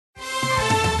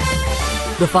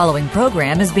The following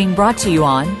program is being brought to you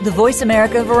on the Voice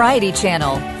America Variety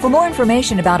Channel. For more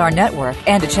information about our network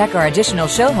and to check our additional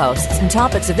show hosts and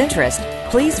topics of interest,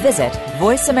 please visit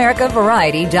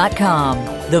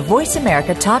voiceamericavariety.com. The Voice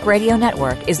America Talk Radio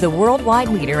Network is the worldwide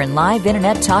leader in live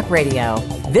Internet talk radio.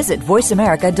 Visit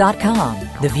voiceamerica.com.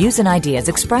 The views and ideas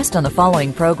expressed on the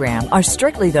following program are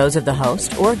strictly those of the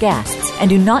host or guests and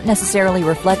do not necessarily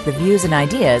reflect the views and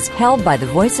ideas held by the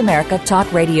Voice America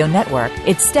Talk Radio Network,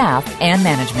 its staff, and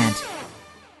management.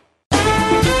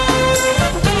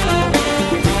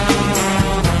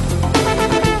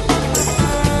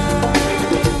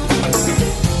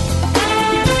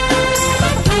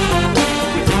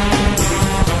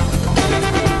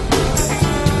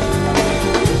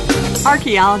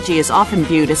 Archaeology is often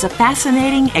viewed as a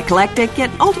fascinating, eclectic,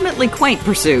 yet ultimately quaint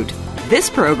pursuit. This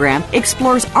program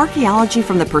explores archaeology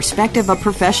from the perspective of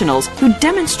professionals who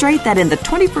demonstrate that in the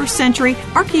 21st century,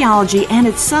 archaeology and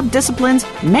its sub-disciplines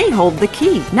may hold the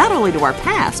key not only to our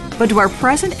past, but to our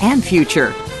present and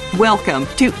future. Welcome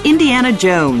to Indiana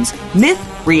Jones, Myth,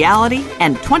 Reality,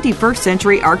 and 21st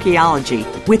Century Archaeology,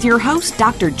 with your host,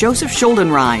 Dr. Joseph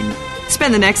Schuldenrein.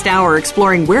 Spend the next hour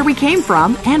exploring where we came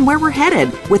from and where we're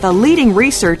headed with a leading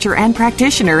researcher and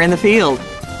practitioner in the field.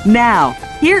 Now,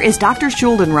 here is Dr.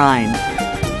 Schuldenrein.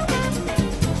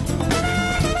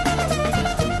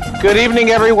 Good evening,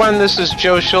 everyone. This is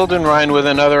Joe Schuldenrein with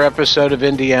another episode of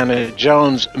Indiana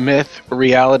Jones, Myth,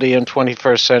 Reality, and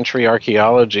 21st Century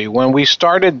Archaeology. When we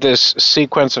started this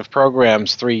sequence of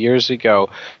programs 3 years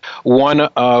ago, one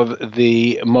of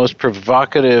the most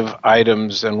provocative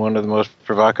items and one of the most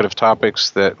provocative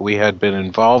topics that we had been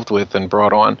involved with and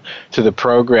brought on to the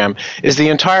program is the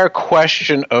entire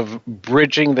question of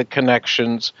bridging the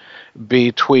connections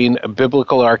between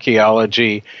biblical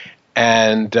archaeology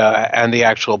and the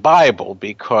actual Bible,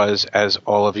 because, as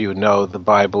all of you know, the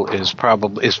Bible is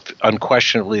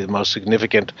unquestionably the most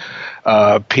significant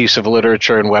piece of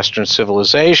literature in Western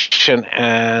civilization,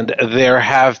 and there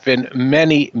have been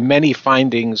many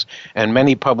findings and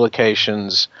many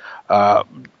publications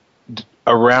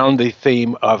around the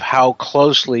theme of how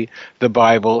closely the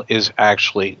Bible is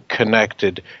actually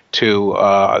connected to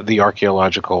the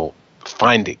archaeological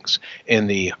findings in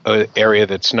the area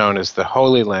that's known as the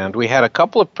Holy Land. We had a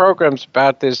couple of programs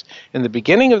about this in the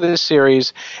beginning of this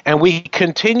series, and we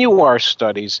continue our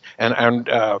studies and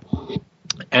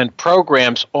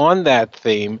programs on that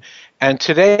theme. And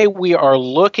today we are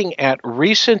looking at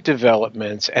recent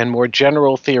developments and more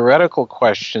general theoretical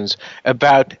questions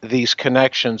about these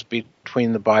connections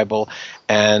between the Bible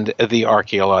and the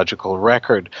archaeological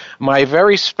record. My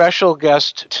very special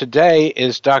guest today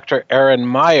is Dr. Aren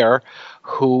Maeir,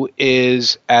 who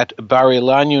is at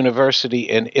Bar-Ilan University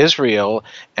in Israel,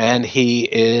 and he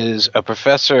is a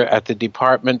professor at the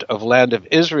Department of Land of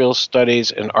Israel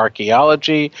Studies and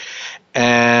Archaeology,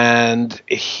 and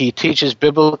he teaches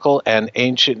biblical and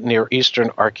ancient Near Eastern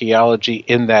archaeology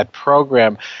in that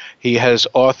program. He has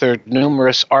authored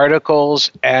numerous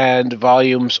articles and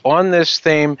volumes on this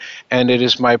theme, and it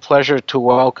is my pleasure to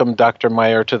welcome Dr.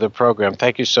 Maeir to the program.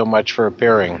 Thank you so much for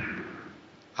appearing.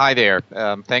 Hi there.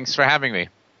 Thanks for having me.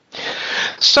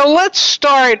 So let's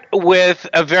start with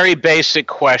a very basic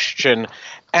question,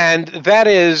 and that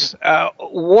is,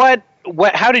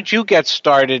 how did you get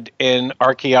started in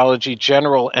archaeology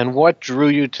general, and what drew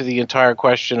you to the entire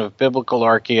question of biblical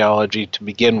archaeology to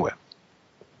begin with?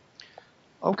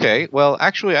 Okay, well,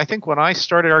 actually, I think when I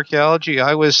started archaeology,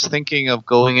 I was thinking of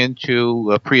going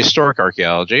into prehistoric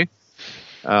archaeology.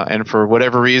 And for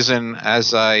whatever reason,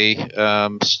 as I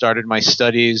started my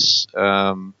studies,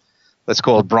 let's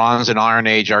call it Bronze and Iron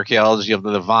Age archaeology of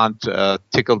the Levant,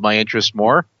 tickled my interest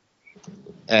more.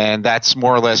 And that's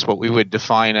more or less what we would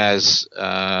define as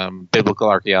biblical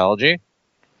archaeology.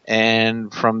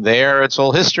 And from there, it's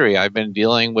all history. I've been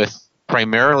dealing with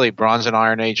primarily Bronze and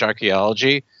Iron Age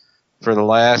archaeology for the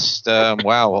last, a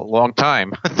long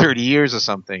time, 30 years or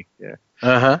something.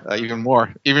 Yeah. Even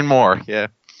more, yeah.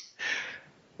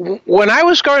 When I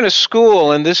was going to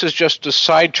school, and this is just a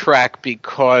sidetrack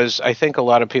because I think a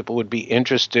lot of people would be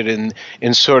interested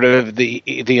in sort of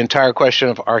the entire question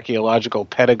of archaeological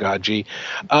pedagogy,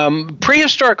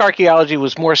 prehistoric archaeology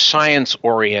was more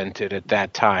science-oriented at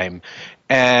that time.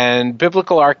 And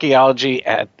biblical archaeology,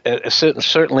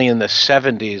 certainly in the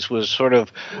 70s, was sort of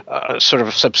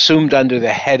subsumed under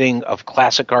the heading of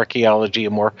classic archaeology, a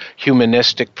more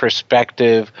humanistic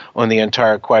perspective on the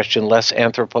entire question, less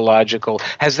anthropological.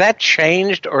 Has that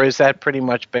changed, or is that pretty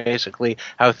much basically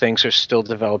how things are still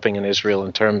developing in Israel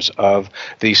in terms of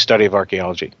the study of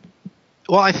archaeology?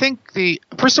 Well, I think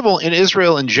first of all, in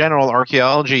Israel in general,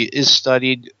 archaeology is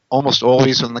studied almost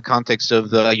always in the context of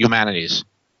the humanities.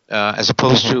 as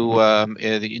opposed to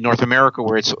in North America,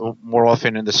 where it's more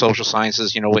often in the social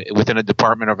sciences, within a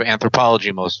department of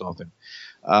anthropology most often.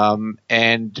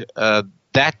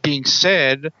 That being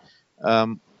said,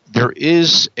 there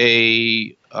is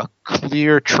a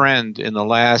clear trend in the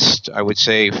last, I would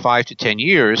say, 5 to 10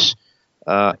 years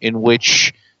in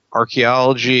which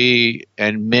archaeology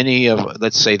and many of,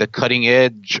 let's say, the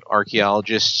cutting-edge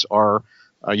archaeologists are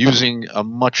using a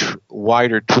much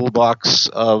wider toolbox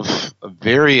of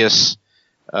various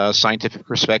scientific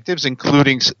perspectives,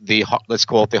 including let's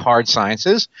call it the hard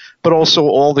sciences, but also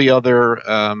all the other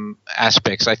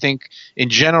aspects. I think, in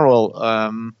general,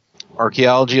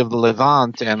 archaeology of the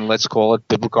Levant, and let's call it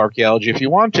biblical archaeology if you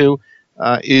want to,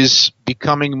 is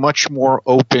becoming much more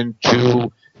open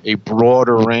to a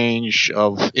broader range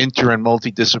of inter- and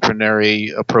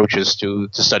multidisciplinary approaches to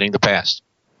studying the past.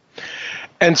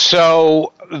 And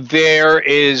so there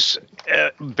is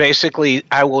basically,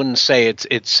 I wouldn't say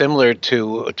it's similar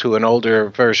to an older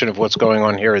version of what's going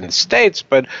on here in the States,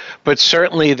 but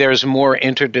certainly there's more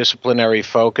interdisciplinary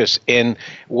focus in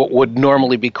what would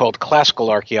normally be called classical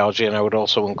archaeology, and I would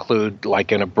also include,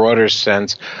 like in a broader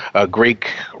sense, Greek,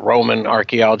 Roman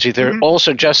archaeology. There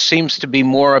also just seems to be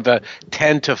more of a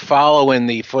tend to follow in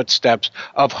the footsteps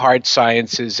of hard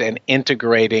sciences and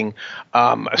integrating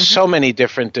so many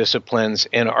different disciplines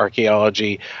in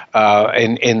archaeology,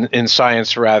 in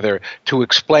science rather, to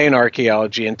explain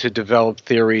archaeology and to develop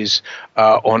theories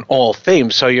on all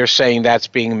themes. So you're saying that's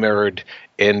being mirrored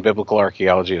in biblical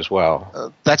archaeology as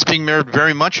well? That's being mirrored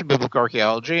very much in biblical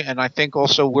archaeology, and I think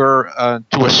also we're,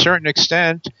 to a certain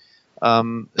extent,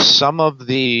 some of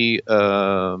the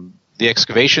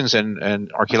excavations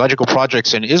and archaeological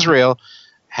projects in Israel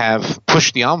have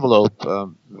pushed the envelope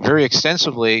very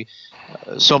extensively,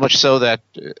 so much so that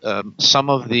some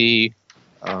of the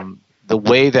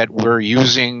way that we're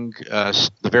using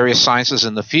the various sciences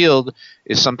in the field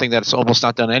is something that's almost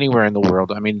not done anywhere in the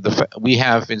world. I mean, we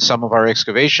have in some of our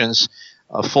excavations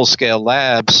full-scale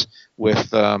labs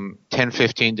with 10,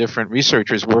 15 different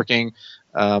researchers working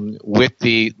with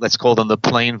let's call them the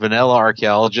plain vanilla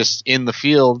archaeologists in the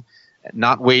field,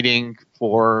 not waiting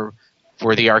for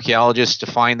the archaeologists to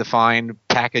find the find,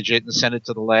 package it, and send it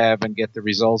to the lab and get the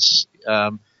results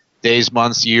days,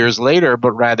 months, years later,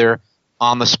 but rather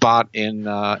on the spot in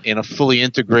a fully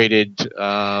integrated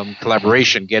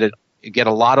collaboration. Get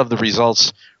a lot of the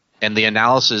results and the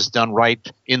analysis done right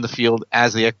in the field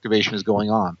as the excavation is going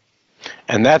on.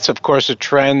 And that's, of course, a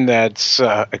trend that's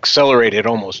accelerated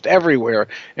almost everywhere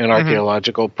in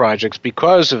archaeological projects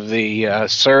because of the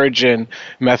surge in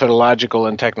methodological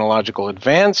and technological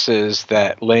advances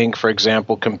that link, for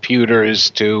example, computers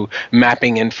to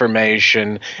mapping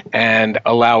information and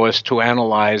allow us to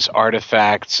analyze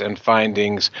artifacts and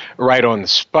findings right on the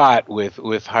spot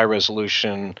with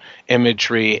high-resolution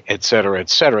imagery, et cetera, et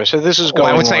cetera. So this is going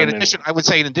on. I would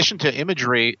say in addition to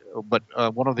imagery, but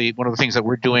one of the things that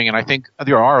we're doing, and I think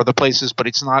there are other places, but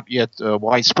it's not yet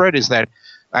widespread, is that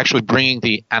actually bringing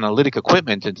the analytic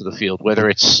equipment into the field, whether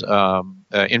it's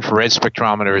infrared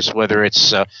spectrometers, whether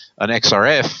it's an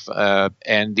XRF,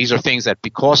 and these are things that,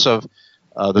 because of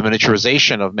the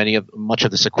miniaturization of much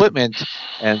of this equipment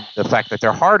and the fact that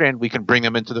they're hardened, we can bring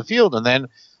them into the field. And then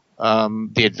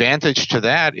the advantage to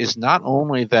that is not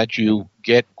only that you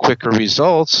get quicker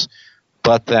results,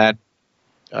 but that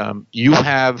you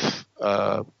have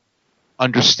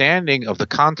understanding of the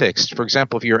context. For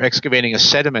example, if you're excavating a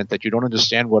sediment that you don't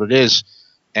understand what it is,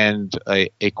 and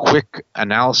a quick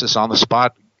analysis on the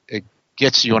spot, it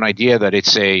gets you an idea that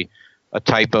it's a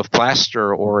type of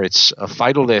plaster, or it's a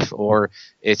phytolith, or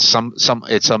it's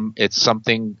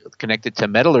something connected to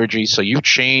metallurgy. So you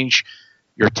change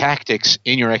your tactics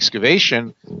in your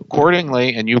excavation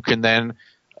accordingly, and you can then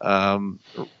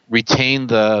retain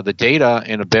the data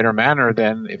in a better manner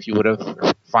than if you would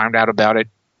have found out about it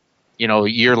a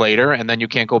year later, and then you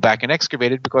can't go back and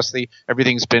excavate it because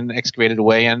everything's been excavated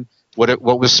away, and what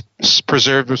was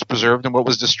preserved was preserved, and what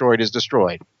was destroyed is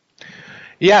destroyed.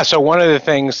 Yeah, so one of the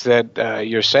things that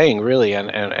you're saying, really,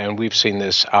 and we've seen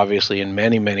this obviously in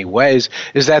many, many ways,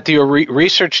 is that the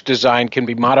research design can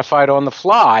be modified on the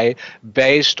fly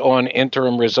based on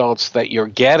interim results that you're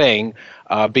getting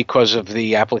because of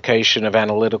the application of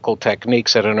analytical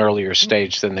techniques at an earlier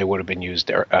stage than they would have been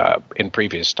used in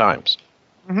previous times.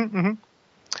 Listen,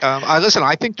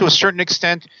 I think to a certain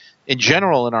extent, in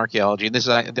general in archaeology, and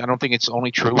I don't think it's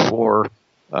only true for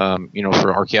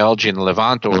for archaeology in the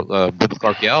Levant or biblical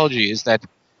archaeology, is that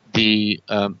the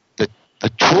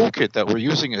toolkit that we're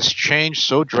using has changed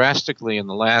so drastically in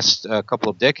the last couple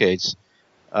of decades,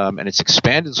 and it's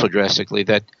expanded so drastically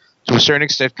that, to a certain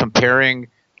extent, comparing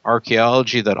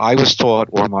archaeology that I was taught,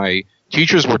 or my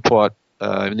teachers were taught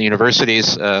in the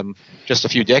universities just a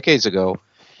few decades ago,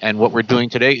 and what we're doing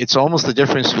today, it's almost the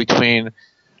difference between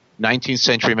 19th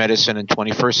century medicine and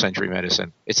 21st century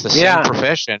medicine. It's the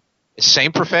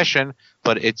same profession,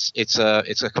 but it's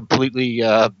a completely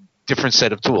different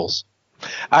set of tools.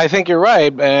 I think you're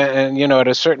right, and at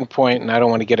a certain point, and I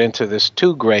don't want to get into this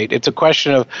too great, it's a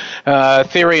question of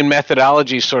theory and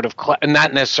methodology sort of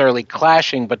not necessarily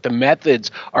clashing, but the methods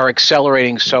are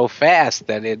accelerating so fast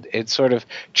that it sort of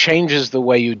changes the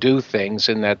way you do things,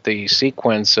 in that the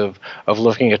sequence of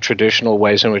looking at traditional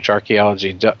ways in which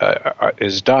archaeology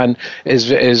is done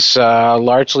is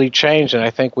largely changed, and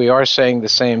I think we are saying the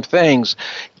same things.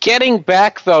 Getting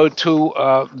back, though,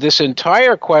 to this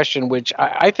entire question, which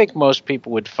I think most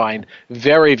people would find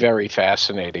very, very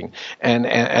fascinating, and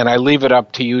I leave it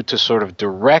up to you to sort of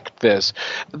direct this,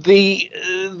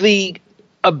 the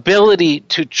ability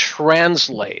to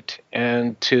translate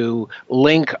and to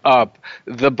link up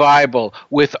the Bible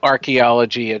with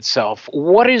archaeology itself.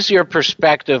 What is your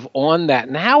perspective on that,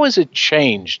 and how has it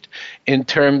changed in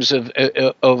terms of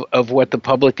what the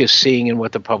public is seeing and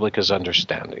what the public is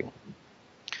understanding?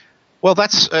 Well,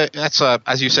 that's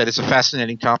as you said, it's a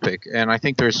fascinating topic, and I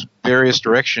think there's various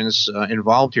directions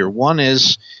involved here. One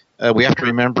is we have to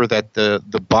remember that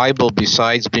the Bible,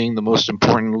 besides being the most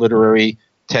important literary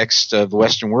text of the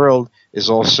Western world, is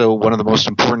also one of the most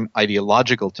important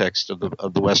ideological texts of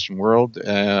the Western world,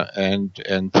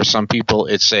 and for some people,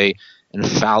 it's a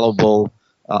infallible,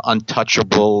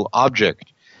 untouchable object,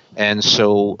 and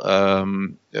so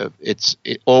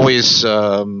it always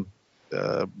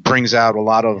brings out a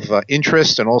lot of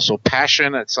interest and also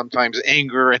passion and sometimes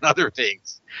anger and other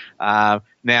things.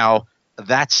 Now,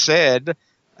 that said,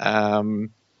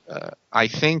 I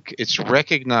think it's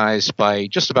recognized by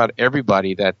just about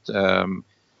everybody that the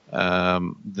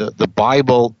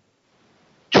Bible,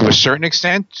 to a certain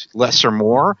extent, less or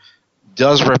more,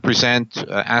 does represent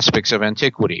aspects of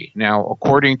antiquity. Now,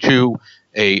 according to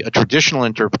a traditional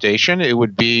interpretation, it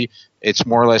would be it's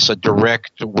more or less a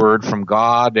direct word from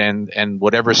God, and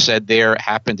whatever said there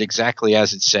happened exactly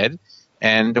as it said.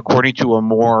 And according to a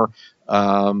more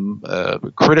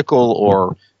critical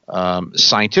or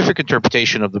scientific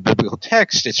interpretation of the biblical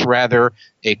text, it's rather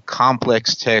a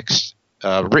complex text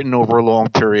written over a long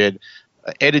period,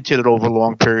 edited over a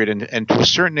long period, and to a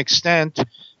certain extent,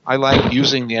 I like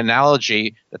using the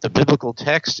analogy that the biblical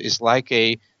text is like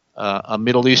a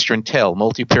Middle Eastern tell,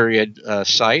 multi-period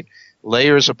site,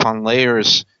 layers upon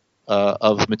layers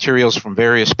of materials from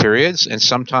various periods, and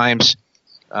sometimes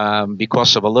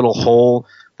because of a little hole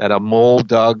that a mole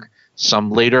dug, some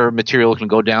later material can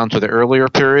go down to the earlier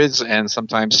periods, and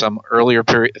sometimes some earlier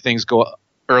objects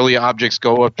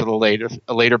go up to the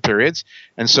later periods.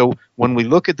 And so when we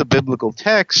look at the biblical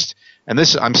text, and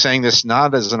this, I'm saying this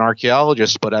not as an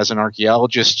archaeologist, but as an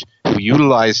archaeologist who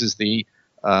utilizes the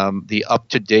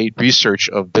up-to-date research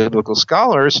of biblical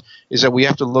scholars, is that we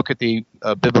have to look at the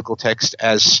biblical text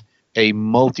as a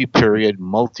multi-period,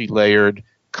 multi-layered,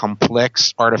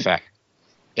 complex artifact,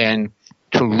 and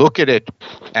to look at it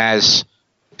as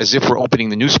if we're opening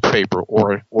the newspaper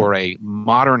or a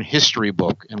modern history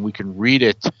book, and we can read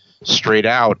it straight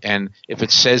out. And if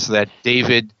it says that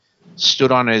David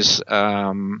stood on his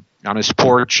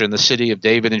porch in the city of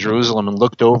David in Jerusalem and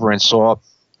looked over and saw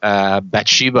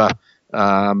Bathsheba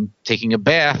taking a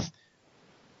bath,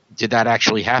 did that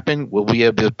actually happen? Will we be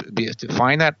able to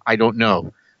find that? I don't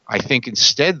know. I think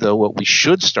instead, though, what we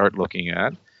should start looking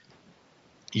at,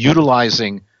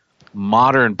 utilizing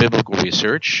modern biblical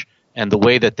research and the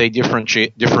way that they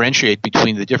differentiate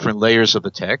between the different layers of the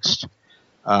text.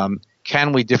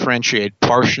 Can we differentiate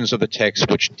portions of the text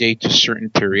which date to certain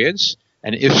periods?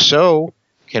 And if so,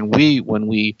 can we, when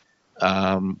we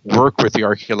work with the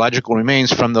archaeological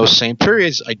remains from those same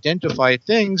periods, identify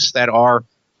things that are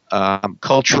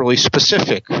culturally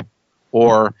specific,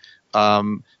 or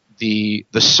the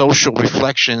social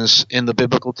reflections in the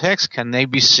biblical text, can they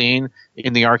be seen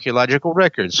in the archaeological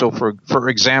record? So, for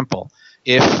example,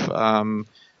 if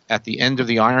at the end of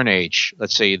the Iron Age,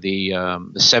 let's say the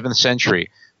 7th century,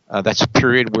 that's a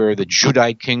period where the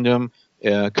Judite kingdom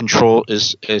capital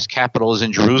is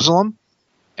in Jerusalem,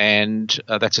 and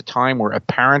that's a time where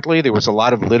apparently there was a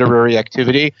lot of literary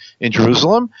activity in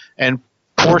Jerusalem, and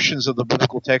portions of the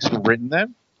biblical text were written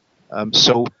then.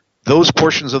 So those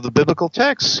portions of the biblical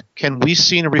text, can we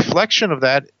see a reflection of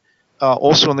that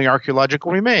also in the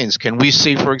archaeological remains? Can we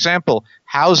see, for example,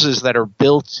 houses that are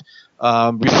built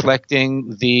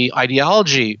reflecting the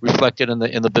ideology reflected in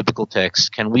the biblical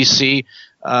text? Can we see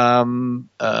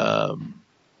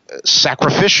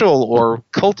sacrificial or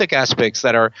cultic aspects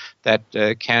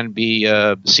that can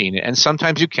be seen? And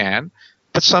sometimes you can.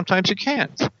 but sometimes you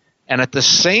can't. And at the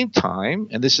same time,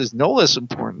 and this is no less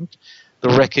important, the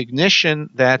recognition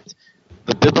that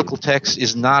the biblical text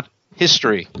is not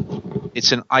history.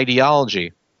 It's an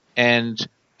ideology. And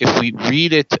if we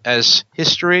read it as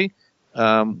history,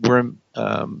 we're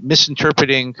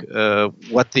misinterpreting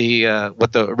what the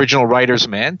original writers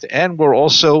meant, and we're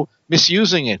also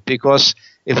misusing it, because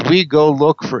if we go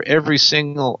look for every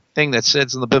single thing that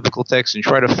says in the biblical text and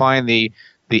try to find the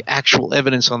actual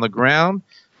evidence on the ground,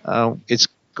 it's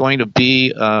going to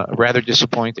be rather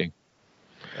disappointing.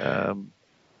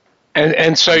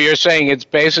 And so you're saying it's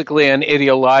basically an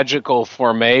ideological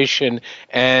formation,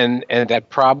 and that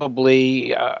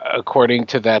probably, according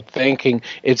to that thinking,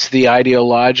 it's the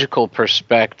ideological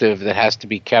perspective that has to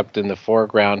be kept in the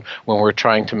foreground when we're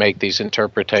trying to make these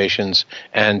interpretations,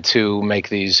 and to make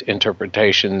these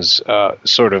interpretations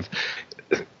sort of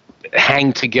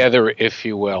hang together, if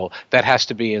you will. That has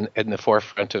to be in the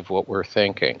forefront of what we're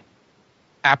thinking.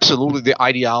 Absolutely, the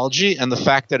ideology and the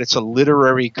fact that it's a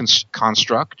literary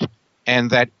construct,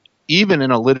 and that even in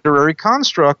a literary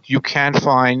construct, you can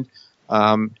find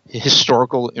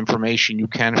historical information, you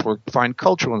can find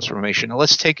cultural information. Now,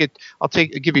 let's take it. I'll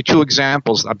give you two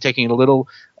examples. I'm taking it a little,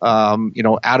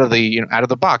 out of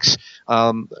the box.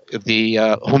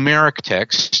 The Homeric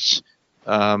texts,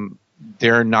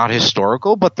 they're not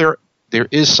historical, but there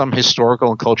is some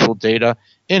historical and cultural data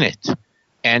in it.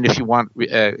 And if you want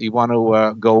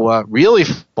to go really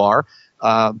far,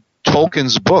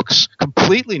 Tolkien's books,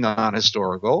 completely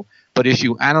non-historical, but if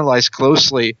you analyze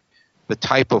closely the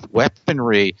type of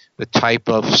weaponry, the type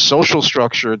of social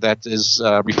structure that is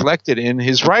reflected in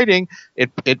his writing,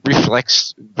 it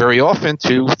reflects very often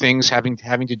to things having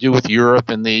to do with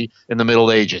Europe in the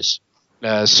Middle Ages.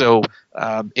 So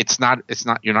it's not.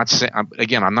 You're not saying.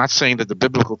 Again, I'm not saying that the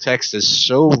biblical text is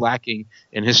so lacking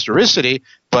in historicity,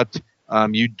 but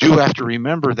you do have to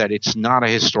remember that it's not a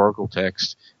historical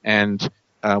text, and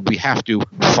we have to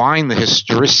find the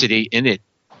historicity in it,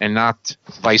 and not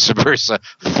vice versa,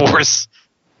 force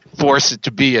it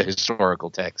to be a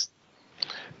historical text.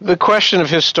 The question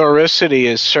of historicity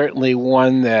is certainly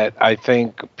one that I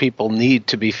think people need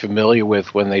to be familiar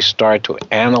with when they start to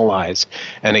analyze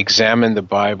and examine the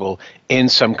Bible in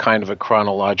some kind of a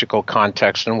chronological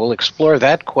context. And we'll explore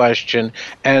that question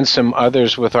and some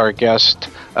others with our guest,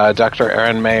 Dr.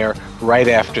 Aren Maeir, right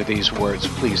after these words.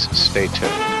 Please stay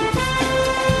tuned.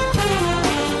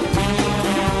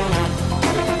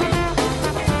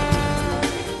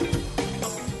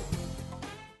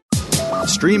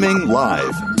 Streaming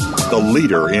live, the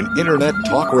leader in Internet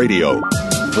Talk Radio,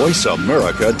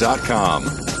 voiceamerica.com.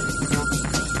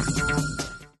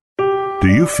 Do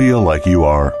you feel like you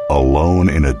are alone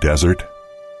in a desert?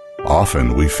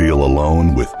 Often we feel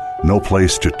alone with no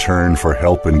place to turn for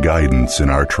help and guidance in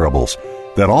our troubles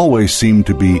that always seem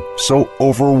to be so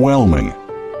overwhelming.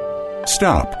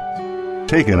 Stop.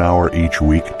 Take an hour each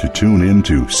week to tune in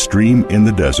to Stream in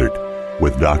the Desert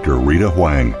with Dr. Rita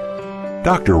Huang.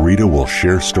 Dr. Rita will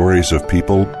share stories of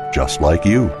people just like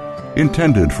you,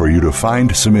 intended for you to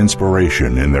find some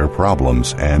inspiration in their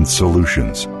problems and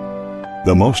solutions.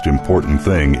 The most important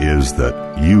thing is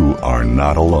that you are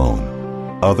not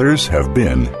alone. Others have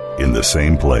been in the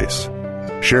same place.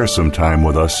 Share some time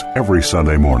with us every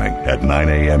Sunday morning at 9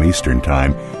 a.m. Eastern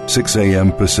Time, 6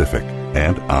 a.m. Pacific,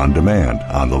 and on demand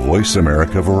on the Voice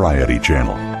America Variety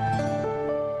Channel.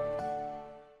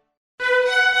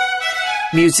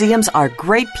 Museums are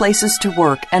great places to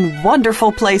work and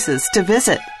wonderful places to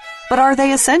visit. But are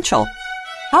they essential?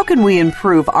 How can we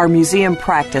improve our museum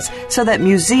practice so that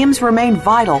museums remain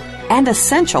vital and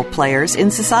essential players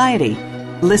in society?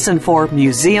 Listen for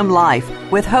Museum Life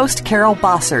with host Carol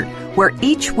Bossert, where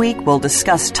each week we'll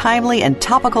discuss timely and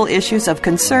topical issues of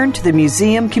concern to the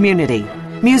museum community.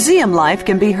 Museum Life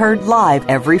can be heard live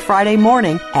every Friday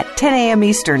morning at 10 a.m.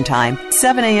 Eastern Time,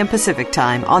 7 a.m. Pacific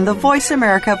Time on the Voice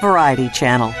America Variety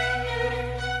Channel.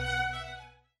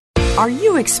 Are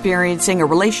you experiencing a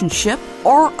relationship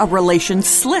or a relation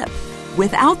slip?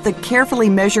 Without the carefully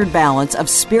measured balance of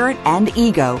spirit and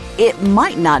ego, it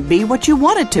might not be what you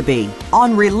want it to be.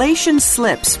 On Relation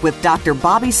Slips with Dr.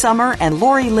 Bobby Summer and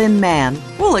Lori Lynn Mann,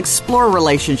 we'll explore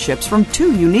relationships from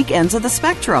two unique ends of the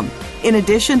spectrum. In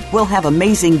addition, we'll have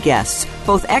amazing guests,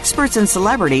 both experts and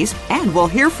celebrities, and we'll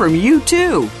hear from you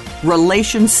too.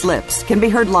 Relation Slips can be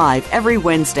heard live every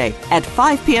Wednesday at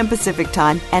 5 p.m. Pacific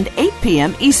Time and 8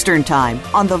 p.m. Eastern Time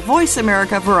on the Voice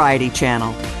America Variety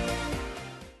Channel.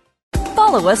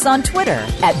 Follow us on Twitter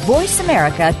at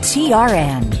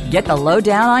VoiceAmericaTRN. Get the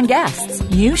lowdown on guests,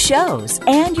 new shows,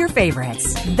 and your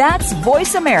favorites. That's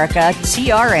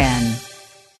VoiceAmericaTRN.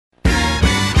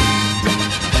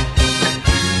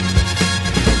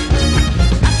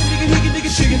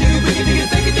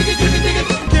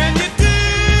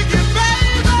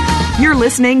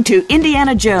 listening to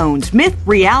Indiana Jones, Myth,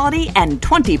 Reality, and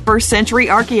 21st Century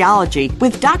Archaeology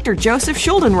with Dr. Joseph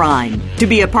Schuldenrein. To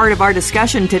be a part of our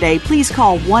discussion today, please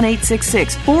call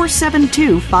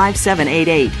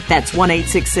 1-866-472-5788. That's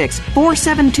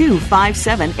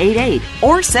 1-866-472-5788.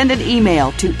 Or send an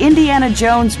email to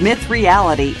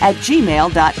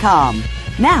indianajonesmythreality@gmail.com.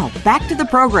 Now, back to the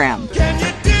program.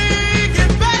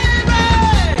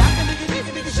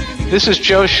 This is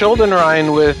Joe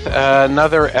Schuldenrein with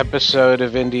another episode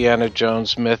of Indiana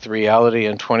Jones Myth, Reality,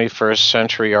 and 21st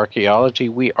Century Archaeology.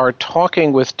 We are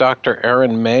talking with Dr.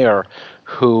 Aren Maeir,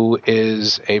 who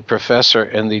is a professor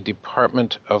in the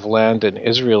Department of Land and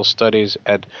Israel Studies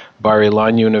at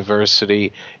Bar-Ilan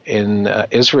University in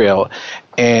Israel.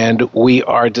 And we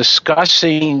are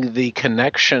discussing the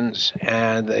connections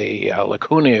and the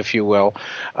lacuna, if you will,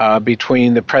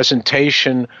 between the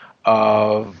presentation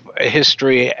of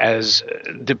history as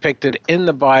depicted in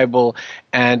the Bible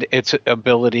and its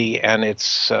ability and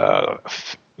its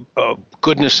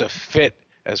goodness of fit,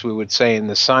 as we would say in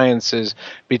the sciences,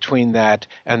 between that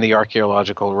and the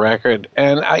archaeological record.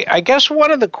 And I guess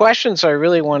one of the questions I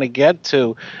really want to get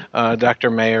to, Dr.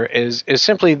 Maeir, is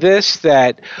simply this,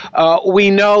 that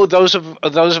we know those of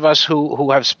us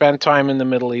who have spent time in the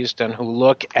Middle East and who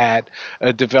look at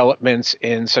developments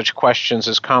in such questions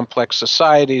as complex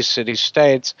societies,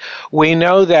 city-states, we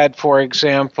know that, for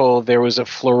example, there was a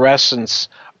fluorescence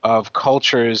of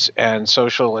cultures and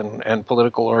social and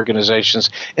political organizations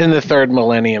in the 3rd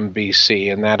millennium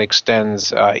BC, and that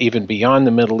extends even beyond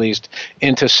the Middle East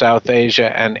into South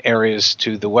Asia and areas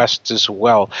to the west as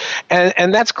well.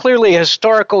 And that's clearly a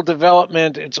historical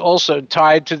development. It's also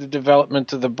tied to the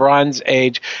development of the Bronze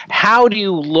Age. How do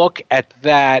you look at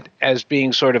that as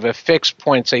being sort of a fixed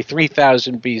point, say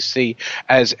 3000 BC,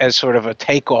 as sort of a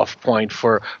takeoff point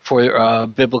for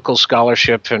biblical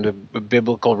scholarship and a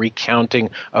biblical recounting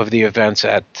of the events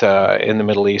in the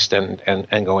Middle East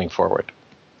and going forward?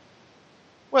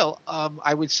 Well,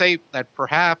 I would say that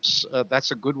perhaps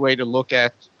that's a good way to look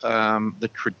at the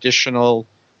traditional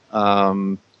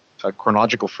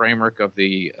chronological framework of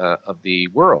the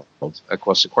world. Of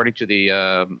course, according to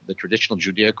the traditional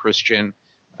Judeo-Christian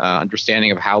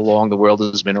understanding of how long the world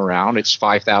has been around, it's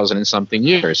 5,000 and something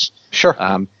years. Sure.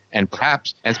 And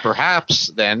perhaps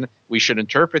then we should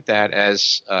interpret that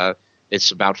as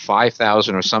it's about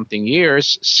 5,000 or something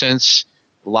years since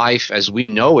life as we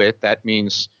know it, that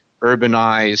means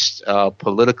urbanized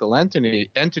political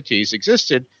entities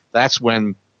existed. That's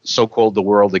when so-called the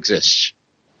world exists.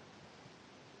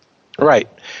 Right.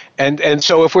 And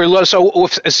so if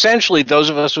essentially those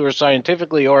of us who are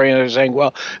scientifically oriented are saying,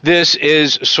 well, this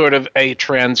is sort of a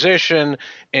transition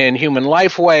in human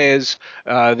life ways.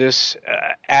 This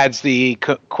adds the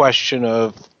question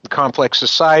of complex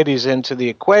societies into the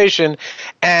equation,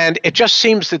 and it just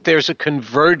seems that there's a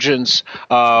convergence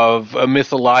of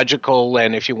mythological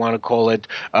and, if you want to call it,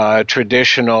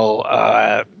 traditional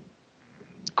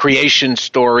creation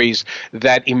stories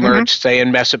that emerged, say,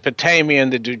 in Mesopotamia, in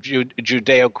the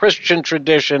Judeo-Christian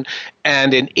tradition,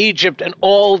 and in Egypt, and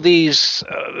all these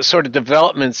sort of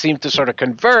developments seem to sort of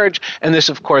converge. And this,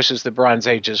 of course, is the Bronze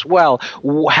Age as well.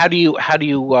 How do you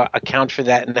account for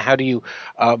that, and how do you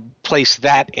place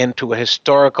that into a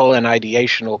historical and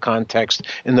ideational context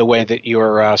in the way that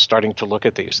you're starting to look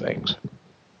at these things?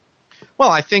 Well,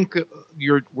 I think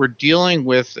we're dealing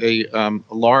with a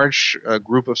large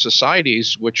group of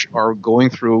societies which are going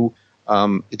through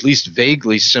at least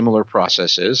vaguely similar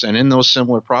processes, and in those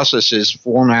similar processes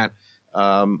format,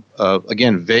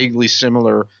 again, vaguely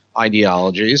similar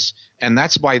ideologies. And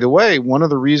that's, by the way, one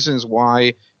of the reasons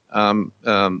why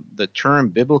the term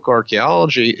biblical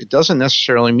archaeology, it doesn't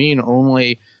necessarily mean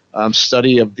only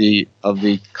study of the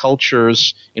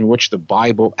cultures in which the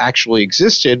Bible actually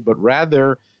existed, but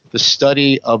rather the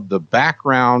study of the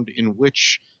background in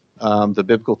which the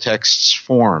biblical texts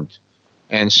formed.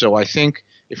 And so I think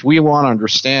if we want to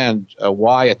understand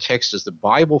why a text as the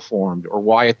Bible formed, or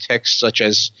why a text such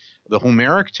as the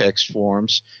Homeric text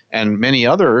forms, and many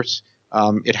others,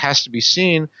 it has to be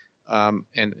seen,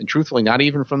 and truthfully, not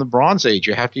even from the Bronze Age.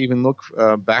 You have to even look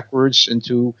backwards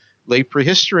into late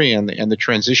prehistory and the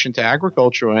transition to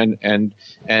agriculture and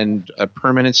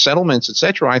permanent settlements,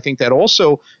 etc. I think that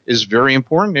also is very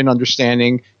important in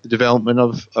understanding the development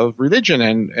of religion.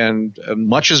 And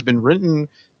much has been written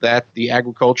that the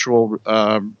agricultural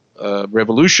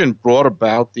revolution brought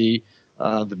about the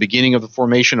beginning of the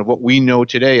formation of what we know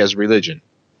today as religion.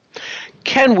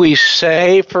 Can we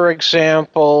say, for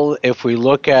example, if we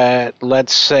look at,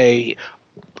 let's say,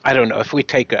 I don't know, if we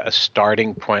take a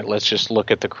starting point, let's just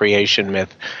look at the creation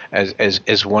myth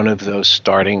as one of those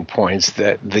starting points.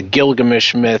 That the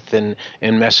Gilgamesh myth in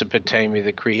Mesopotamia,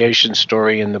 the creation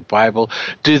story in the Bible,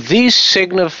 do these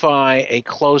signify a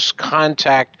close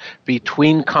contact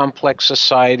between complex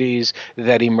societies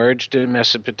that emerged in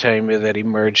Mesopotamia, that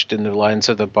emerged in the lines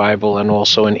of the Bible, and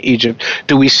also in Egypt?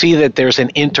 Do we see that there's an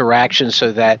interaction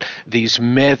so that these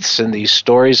myths and these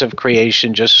stories of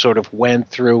creation just sort of went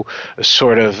through a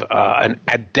sort of an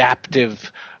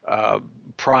adaptive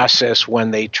process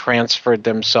when they transferred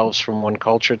themselves from one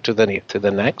culture to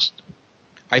the next?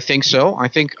 I think so. I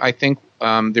think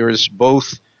there is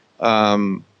both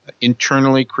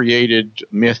internally created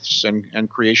myths and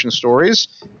creation stories,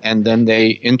 and then they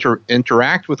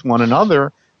interact with one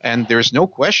another. And there's no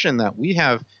question that we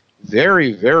have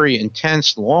very, very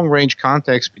intense long-range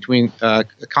contacts between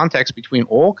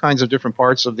all kinds of different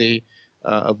parts of the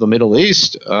Middle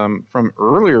East from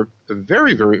earlier,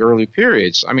 very, very early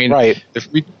periods. I mean, right.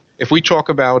 if we talk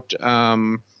about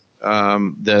the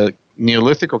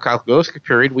Neolithic or Chalcolithic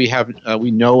period,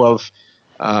 we know of,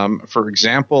 for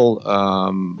example,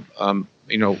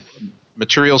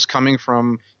 materials coming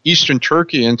from eastern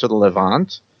Turkey into the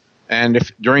Levant, and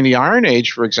if during the Iron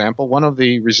Age, for example, one of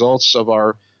the results of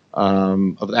our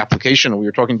of the application, we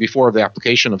were talking before of the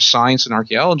application of science and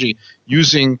archaeology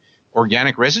using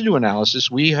organic residue analysis,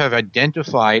 we have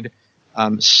identified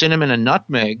cinnamon and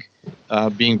nutmeg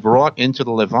being brought into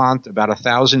the Levant about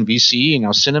 1000 BCE.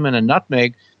 Now, cinnamon and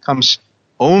nutmeg comes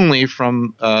only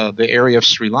from the area of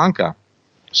Sri Lanka.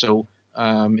 So,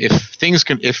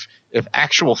 if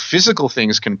actual physical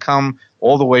things can come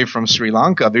all the way from Sri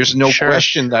Lanka, there's no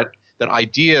question that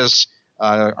ideas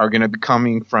are going to be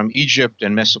coming from Egypt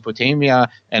and Mesopotamia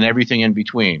and everything in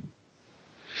between.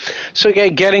 So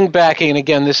again, getting back, and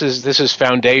again, this is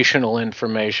foundational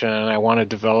information, and I want to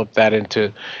develop that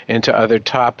into other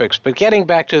topics. But getting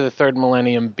back to the 3rd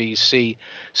millennium BC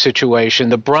situation,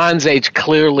 the Bronze Age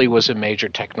clearly was a major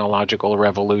technological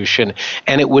revolution,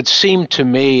 and it would seem to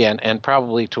me, and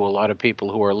probably to a lot of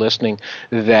people who are listening,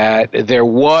 that there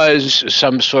was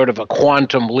some sort of a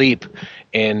quantum leap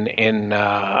in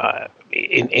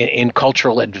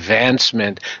cultural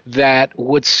advancement that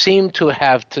would seem to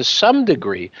have, to some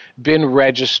degree, been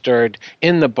registered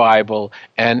in the Bible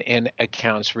and in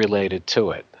accounts related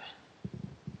to it.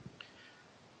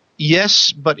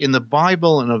 Yes, but in the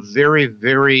Bible in a very,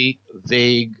 very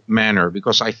vague manner,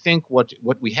 because I think what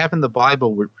we have in the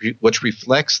Bible, which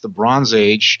reflects the Bronze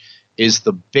Age, is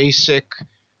the basic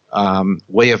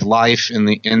way of life in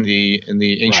the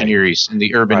ancient Near East, in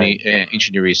the urban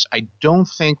ancient Near East. I don't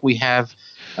think we have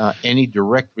any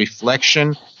direct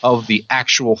reflection of the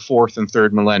actual 4th and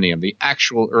 3rd millennium, the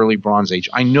actual early Bronze Age.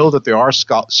 I know that there are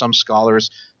some scholars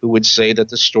who would say that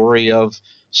the story of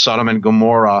Sodom and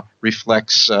Gomorrah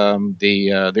reflects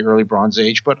the early Bronze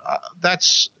Age, but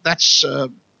that's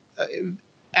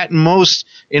at most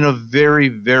in a very,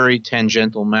 very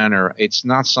tangential manner. It's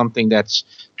not something that's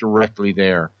directly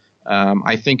there.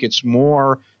 I think it's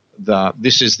more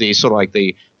this is the sort of like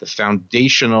the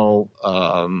foundational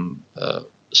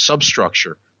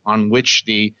substructure on which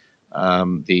the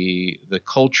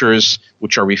cultures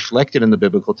which are reflected in the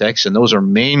biblical text, and those are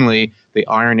mainly the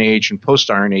Iron Age and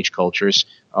post-Iron Age cultures,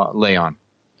 lay on.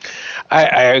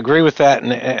 I agree with that,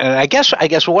 and I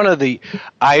guess one of the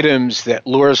items that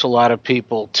lures a lot of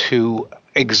people to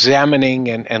examining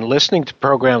and listening to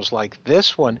programs like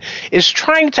this one is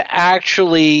trying to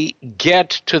actually get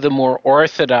to the more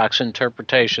orthodox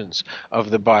interpretations of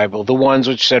the Bible, the ones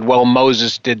which said, well,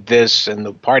 Moses did this and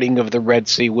the parting of the Red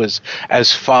Sea was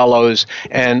as follows,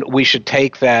 and we should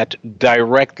take that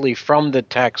directly from the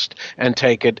text and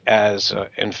take it as,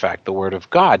 in fact, the Word of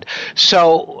God.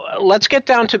 So let's get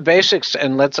down to basics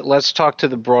and let's talk to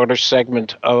the broader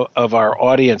segment of our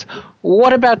audience.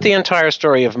 What about the entire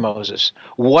story of Moses?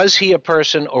 Was he a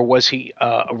person, or was he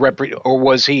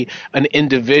an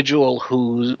individual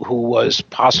who was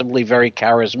possibly very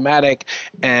charismatic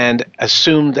and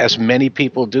assumed, as many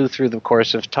people do through the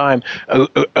course of time,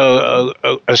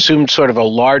 assumed sort of a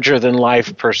larger than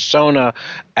life persona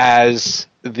as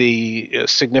the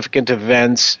significant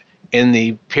events in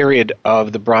the period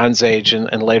of the Bronze Age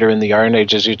and later in the Iron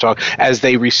Age, as you talk, as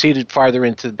they receded farther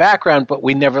into the background, but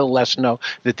we nevertheless know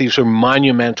that these were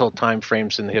monumental time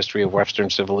frames in the history of Western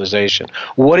civilization.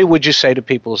 What would you say to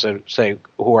people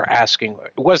who are asking,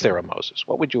 was there a Moses?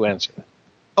 What would you answer?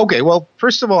 Okay, well,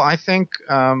 first of all, I think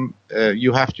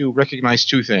you have to recognize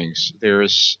two things.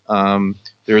 There's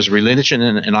religion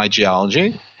and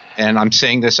ideology, and I'm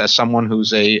saying this as someone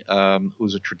who's a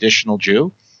traditional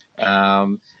Jew.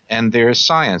 And there's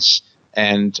science.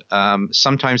 And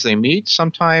sometimes they meet,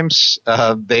 sometimes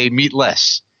they meet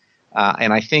less.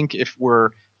 And I think if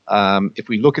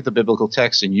we look at the biblical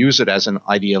text and use it as an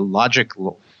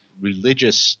ideological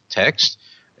religious text,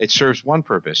 it serves one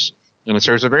purpose. And it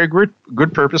serves a very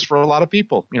good purpose for a lot of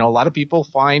people. A lot of people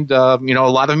find a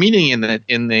lot of meaning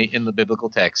in the biblical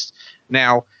text.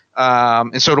 Now,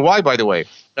 and so do I, by the way.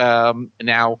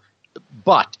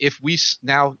 But if we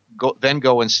now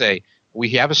go and say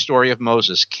we have a story of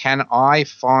Moses, can I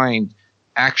find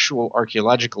actual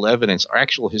archaeological evidence or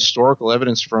actual historical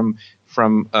evidence from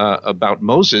about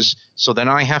Moses? So then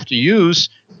I have to use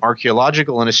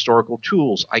archaeological and historical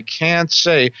tools. I can't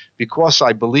say, because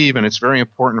I believe, and it's very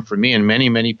important for me and many,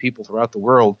 many people throughout the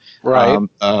world, right.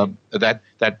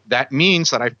 That means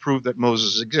that I've proved that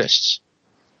Moses exists.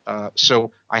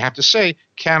 So I have to say,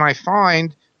 can I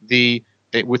find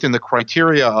within the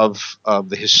criteria of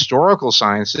the historical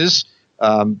sciences,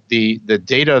 the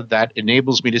data that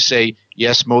enables me to say,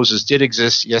 yes, Moses did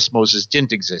exist, yes, Moses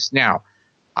didn't exist. Now,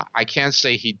 I can't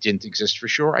say he didn't exist for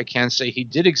sure. I can't say he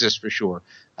did exist for sure.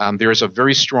 There is a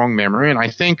very strong memory, and I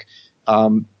think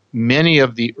many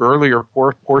of the earlier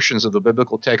portions of the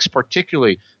biblical text,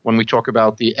 particularly when we talk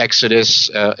about the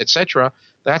Exodus, etc.,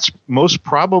 that's most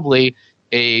probably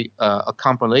a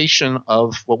compilation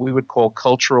of what we would call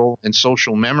cultural and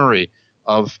social memory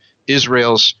of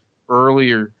Israel's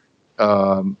earlier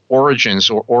origins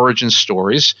or origin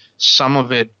stories. Some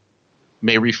of it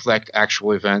may reflect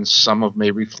actual events. Some of it may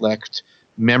reflect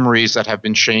memories that have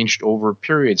been changed over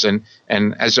periods. And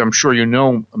as I'm sure you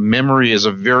know, memory is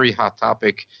a very hot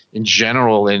topic in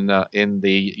general in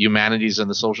the humanities and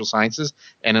the social sciences,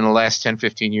 and in the last 10,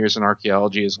 15 years in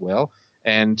archaeology as well.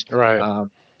 And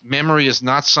memory is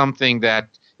not something that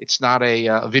it's not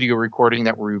a video recording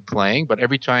that we're replaying, but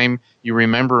every time you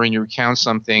remember and you recount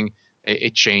something,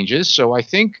 it changes. So I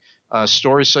think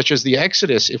stories such as the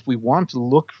Exodus, if we want to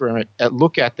look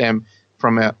at them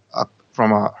from a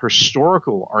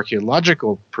historical,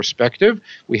 archaeological perspective,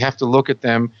 we have to look at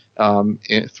them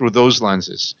through those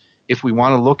lenses. If we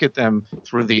want to look at them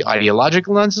through the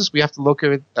ideological lenses, we have to look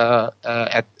at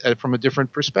it from a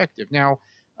different perspective. Now,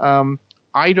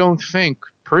 I don't think,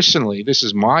 personally, this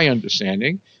is my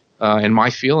understanding and my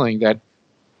feeling, that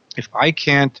if I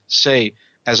can't say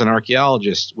as an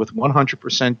archaeologist with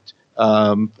 100%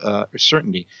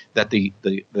 certainty that the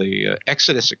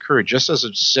Exodus occurred just as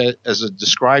it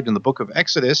described in the book of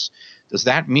Exodus, does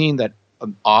that mean that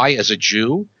I, as a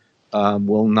Jew,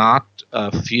 will not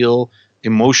feel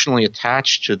emotionally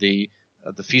attached to the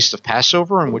Feast of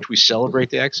Passover, in which we celebrate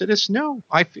the Exodus? No,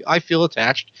 I feel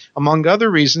attached, among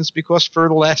other reasons, because for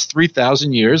the last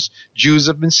 3,000 years, Jews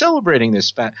have been celebrating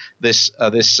this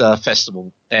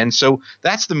festival, and so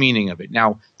that's the meaning of it.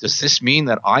 Now, does this mean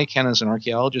that I can, as an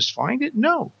archaeologist, find it?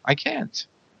 No, I can't.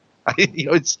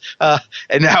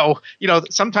 And now,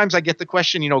 sometimes I get the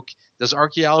question, does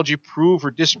archaeology prove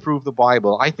or disprove the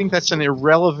Bible? I think that's an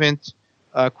irrelevant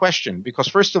question, because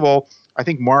first of all, I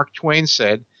think Mark Twain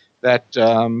said that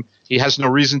he has no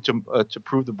reason to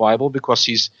prove the Bible, because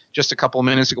he's just a couple of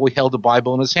minutes ago he held the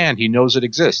Bible in his hand. He knows it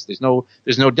exists.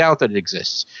 There's no doubt that it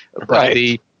exists.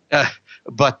 Right.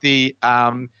 But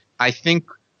I think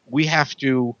we have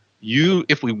to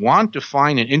if we want to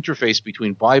find an interface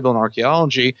between Bible and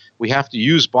archaeology, we have to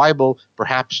use Bible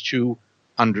perhaps to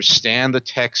understand the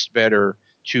text better,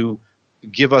 to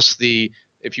give us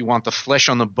if you want, the flesh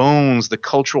on the bones, the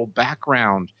cultural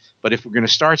background. But if we're going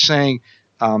to start saying,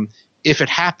 if it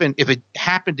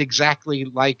happened exactly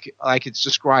like it's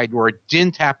described, or it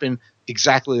didn't happen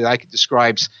exactly like it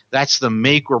describes, that's the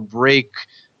make or break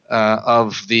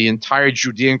of the entire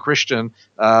Judean Christian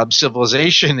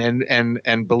civilization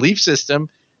and belief system,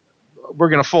 we're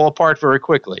going to fall apart very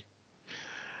quickly.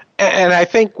 And I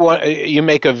think you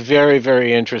make a very,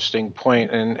 very interesting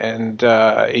point, and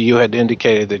you had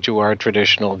indicated that you are a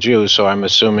traditional Jew, so I'm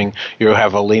assuming you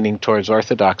have a leaning towards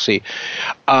orthodoxy.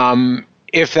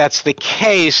 If that's the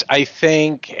case, I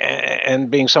think, and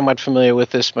being somewhat familiar with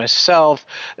this myself,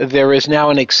 there is now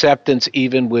an acceptance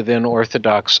even within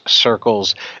Orthodox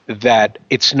circles that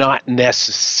it's not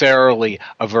necessarily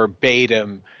a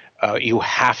verbatim you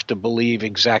have to believe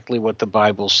exactly what the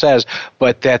Bible says,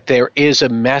 but that there is a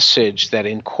message that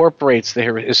incorporates the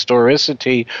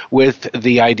historicity with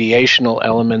the ideational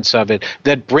elements of it,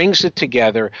 that brings it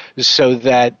together so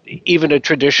that even a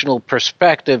traditional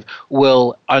perspective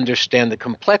will understand the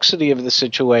complexity of the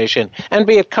situation and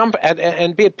be at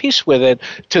peace with it,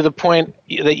 to the point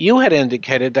that you had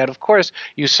indicated that, of course,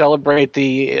 you celebrate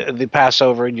the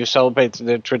Passover and you celebrate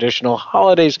the traditional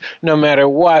holidays no matter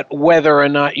what, whether or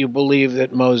not you believe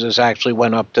that Moses actually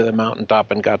went up to the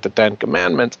mountaintop and got the Ten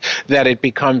Commandments, that it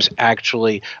becomes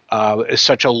actually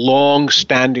such a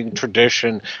long-standing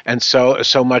tradition and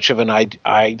so much of an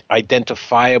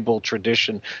identifiable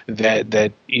tradition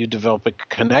that you develop a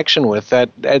connection with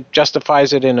that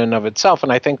justifies it in and of itself.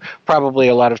 And I think probably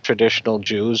a lot of traditional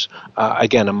Jews,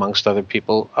 again, amongst other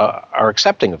people, are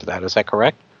accepting of that. Is that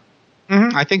correct?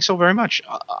 Mm-hmm. I think so very much.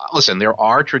 Listen, there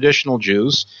are traditional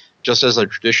Jews, just as there are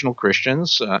traditional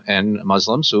Christians and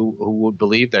Muslims who would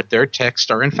believe that their texts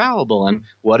are infallible and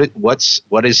what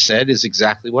is said is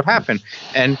exactly what happened.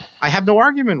 And I have no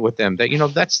argument with them that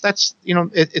that's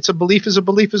it's a belief is a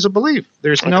belief is a belief.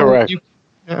 There's no correct.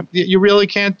 You really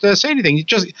can't say anything. You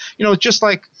just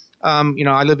like.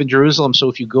 I live in Jerusalem, so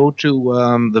if you go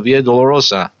to the Via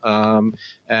Dolorosa,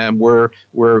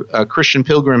 where Christian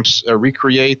pilgrims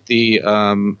recreate the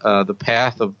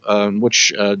path of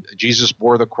which Jesus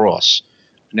bore the cross.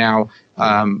 Now,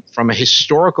 from a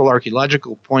historical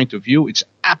archaeological point of view, it's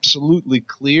absolutely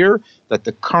clear that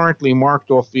the currently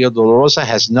marked off Via Dolorosa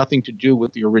has nothing to do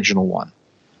with the original one.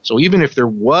 So even if there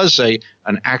was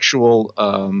an actual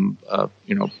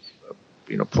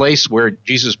place where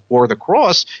Jesus bore the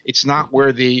cross, it's not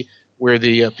where the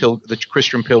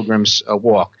Christian pilgrims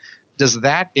walk. Does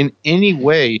that in any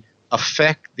way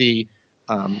affect the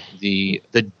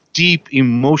deep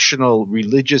emotional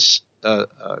religious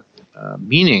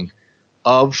meaning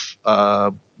of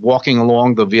walking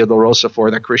along the Via Dolorosa for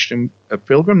that Christian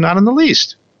pilgrim? Not in the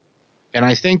least. And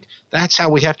I think that's how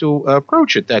we have to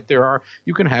approach it. That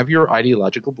you can have your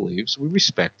ideological beliefs. We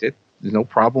respect it. There's no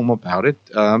problem about it,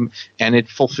 and it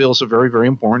fulfills a very, very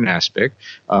important aspect.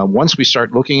 Once we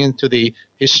start looking into the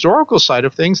historical side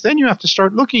of things, then you have to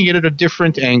start looking at it at a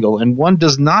different angle, and one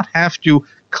does not have to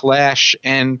clash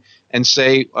and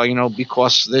say,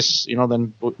 because this,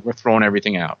 then we're throwing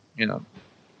everything out,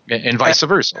 and vice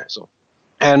versa. So.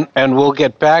 And we'll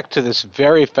get back to this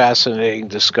very fascinating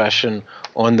discussion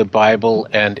on the Bible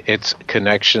and its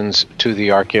connections to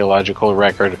the archaeological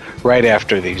record right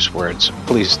after these words.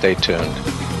 Please stay tuned.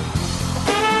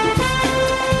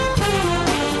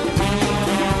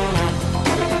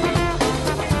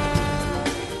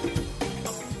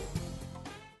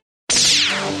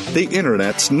 The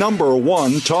Internet's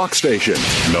 #1 talk station.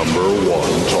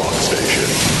 #1 talk station.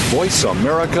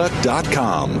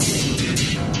 VoiceAmerica.com.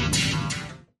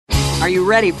 Are you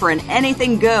ready for an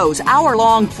anything goes,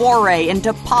 hour-long foray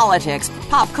into politics,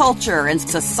 pop culture, and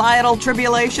societal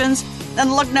tribulations?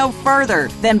 Then look no further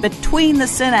than Between the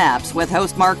Synapses with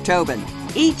host Mark Tobin.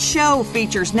 Each show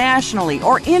features nationally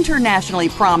or internationally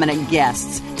prominent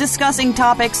guests discussing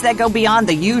topics that go beyond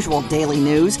the usual daily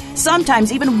news,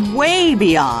 sometimes even way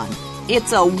beyond.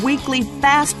 It's a weekly,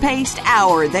 fast-paced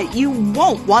hour that you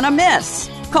won't want to miss.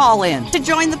 Call in to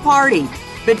join the party.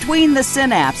 Between the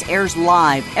Synapses airs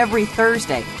live every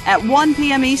Thursday at 1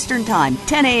 p.m. Eastern Time,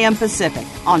 10 a.m. Pacific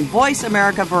on Voice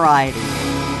America Variety.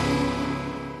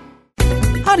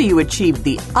 How do you achieve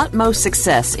the utmost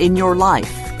success in your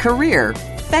life, career,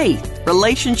 faith,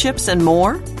 relationships, and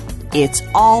more? It's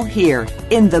all here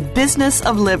in The Business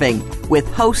of Living with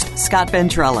host Scott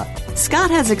Ventrella.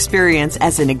 Scott has experience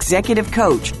as an executive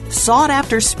coach,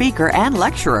 sought-after speaker, and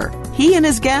lecturer. He and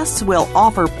his guests will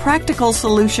offer practical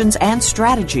solutions and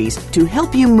strategies to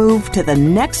help you move to the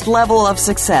next level of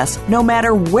success no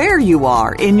matter where you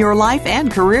are in your life and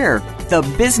career. The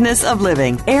Business of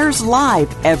Living airs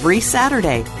live every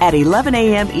Saturday at 11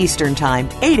 a.m. Eastern Time,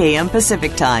 8 a.m.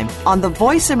 Pacific Time on the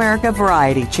Voice America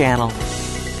Variety Channel.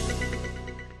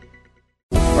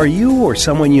 Are you or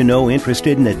someone you know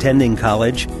interested in attending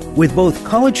college? With both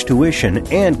college tuition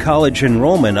and college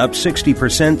enrollment up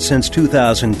 60% since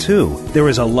 2002, there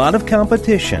is a lot of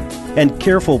competition, and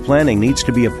careful planning needs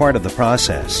to be a part of the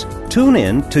process. Tune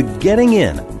in to Getting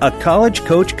In, a college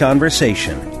coach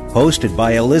conversation, hosted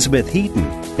by Elizabeth Heaton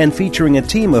and featuring a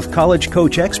team of college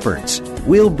coach experts.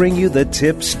 We'll bring you the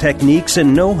tips, techniques,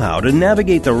 and know-how to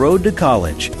navigate the road to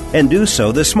college and do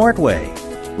so the smart way.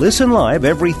 Listen live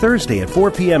every Thursday at 4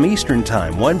 p.m. Eastern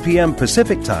Time, 1 p.m.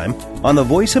 Pacific Time on the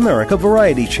Voice America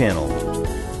Variety Channel.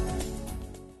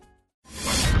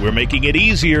 We're making it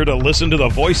easier to listen to the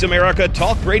Voice America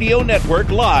Talk Radio Network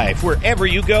live wherever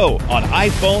you go on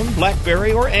iPhone,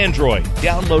 BlackBerry, or Android.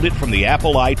 Download it from the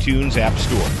Apple iTunes App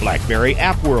Store, BlackBerry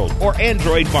App World, or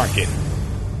Android Market.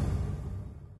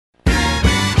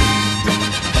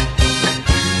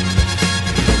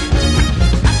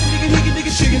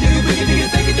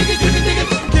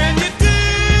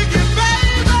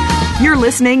 You're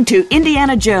listening to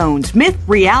Indiana Jones, Myth,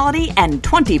 Reality, and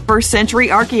 21st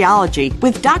Century Archaeology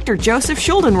with Dr. Joseph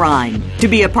Schuldenrein. To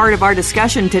be a part of our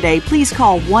discussion today, please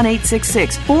call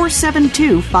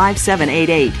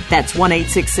 1-866-472-5788. That's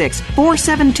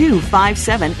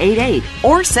 1-866-472-5788.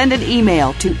 Or send an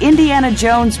email to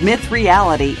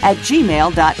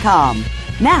indianajonesmythreality@gmail.com.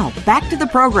 Now, back to the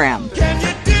program.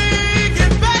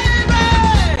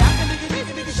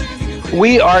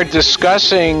 We are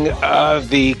discussing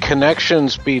the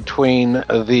connections between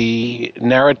the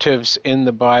narratives in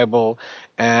the Bible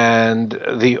and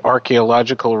the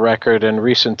archaeological record and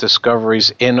recent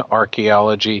discoveries in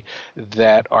archaeology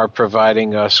that are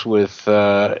providing us with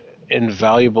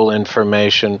invaluable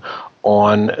information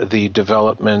on the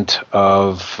development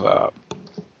of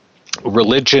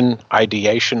religion,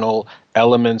 ideational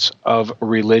elements of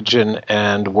religion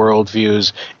and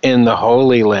worldviews in the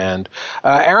Holy Land.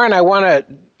 Aren, I want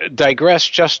to digress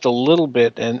just a little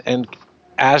bit and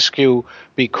ask you,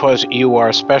 because you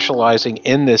are specializing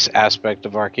in this aspect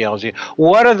of archaeology,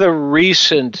 what are the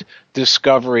recent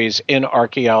discoveries in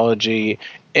archaeology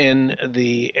in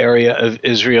the area of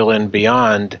Israel and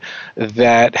beyond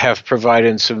that have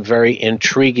provided some very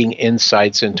intriguing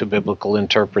insights into biblical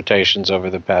interpretations over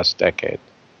the past decade?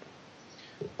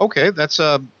 Okay, that's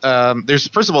there's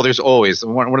first of all, there's always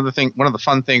one of the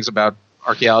fun things about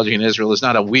archaeology in Israel is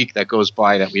not a week that goes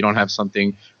by that we don't have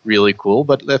something really cool.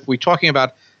 But if we're talking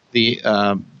about the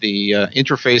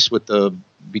interface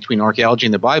between archaeology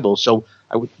and the Bible, so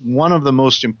one of the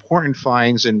most important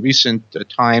finds in recent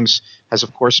times has,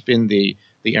 of course, been the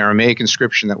Aramaic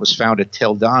inscription that was found at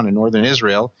Tel Dan in northern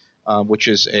Israel, which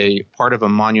is a part of a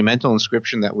monumental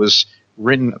inscription that was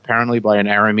written apparently by an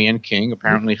Aramean king,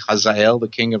 apparently Hazael, the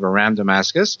king of Aram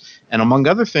Damascus, and among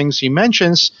other things, he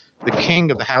mentions the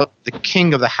king of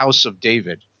the house of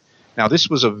David. Now, this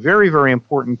was a very, very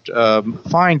important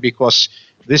find because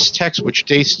this text, which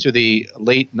dates to the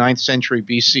late 9th century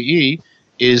BCE,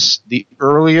 is the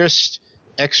earliest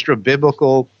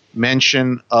extra-biblical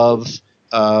mention of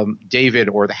David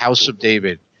or the house of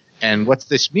David. And what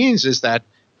this means is that,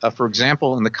 for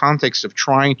example, in the context of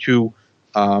trying to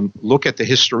look at the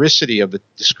historicity of the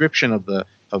description of the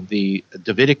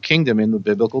Davidic kingdom in the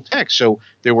biblical text. So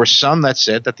there were some that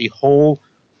said that the whole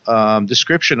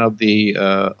description of the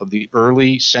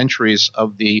early centuries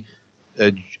of the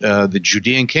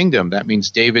Judean kingdom, that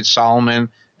means David,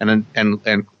 Solomon, and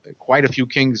quite a few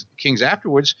kings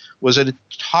afterwards, was an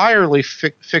entirely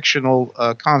fictional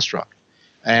construct.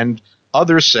 And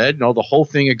others said, no, the whole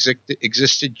thing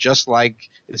existed just like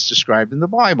it's described in the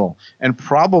Bible. And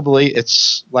probably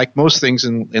it's like most things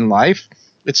in life,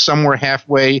 it's somewhere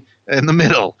halfway in the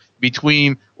middle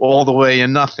between all the way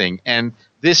and nothing. And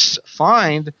this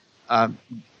find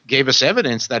gave us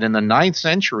evidence that in the 9th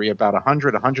century, about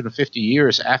 150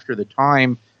 years after the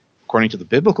time, according to the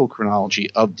biblical chronology,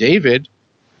 of David,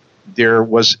 there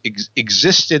was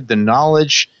existed the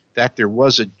knowledge that there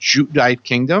was a Judite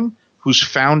kingdom whose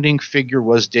founding figure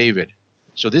was David.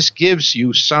 So this gives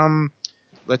you some,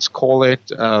 let's call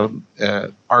it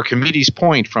Archimedes'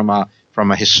 point from a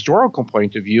historical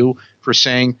point of view for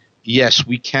saying, yes,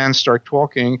 we can start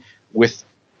talking with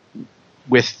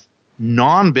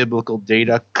non-biblical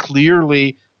data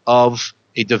clearly of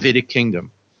a Davidic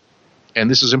kingdom.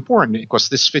 And this is important because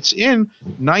this fits in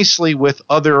nicely with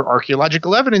other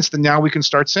archaeological evidence that now we can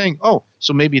start saying, oh,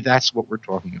 so maybe that's what we're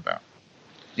talking about.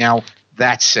 Now,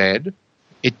 that said,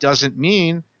 it doesn't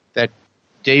mean that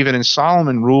David and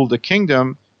Solomon ruled a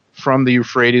kingdom from the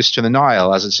Euphrates to the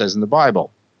Nile, as it says in the Bible.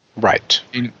 Right.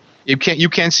 You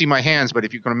can't see my hands, but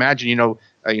if you can imagine,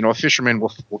 a fisherman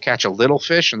will catch a little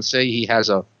fish and say he has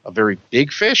a very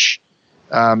big fish.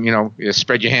 You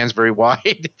spread your hands very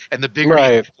wide, and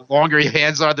the longer your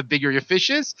hands are, the bigger your fish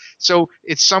is. So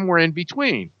it's somewhere in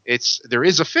between. There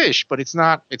is a fish, but it's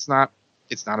not an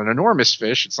enormous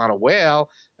fish. It's not a whale.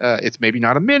 It's maybe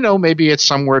not a minnow. Maybe it's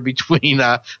somewhere between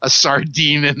a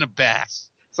sardine and a bass.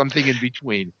 Something in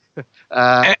between.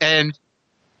 And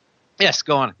yes,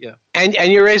 go on. Yeah. And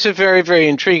you raise a very, very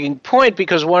intriguing point,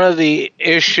 because one of the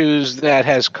issues that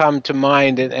has come to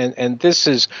mind, and this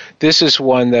is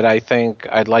one that I think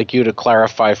I'd like you to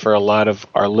clarify for a lot of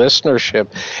our listenership,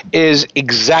 is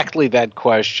exactly that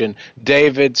question.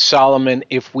 David, Solomon,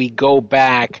 if we go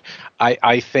back,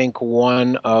 I think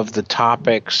one of the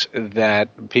topics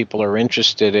that people are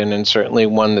interested in, and certainly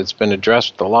one that's been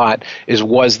addressed a lot, is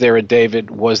was there a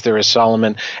David, was there a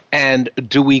Solomon, and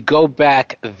do we go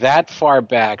back that far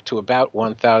back to about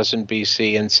 1000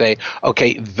 BC and say,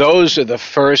 okay, those are the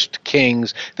first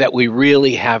kings that we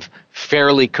really have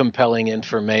fairly compelling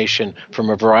information from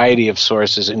a variety of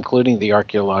sources, including the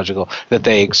archaeological, that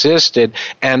they existed.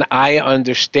 And I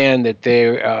understand that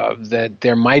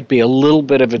there might be a little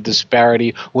bit of a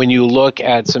disparity when you look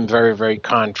at some very, very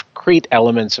concrete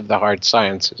elements of the hard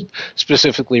sciences,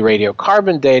 specifically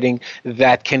radiocarbon dating,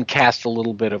 that can cast a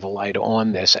little bit of a light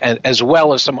on this, and as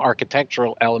well as some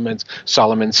architectural elements,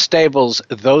 Solomon's stables,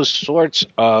 those sorts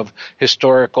of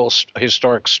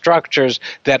historic structures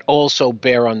that also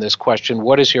bear on this question.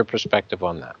 What is your perspective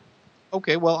on that?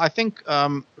 Okay, well, I think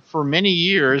for many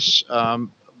years,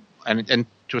 and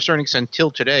to a certain extent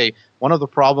till today, one of the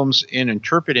problems in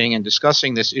interpreting and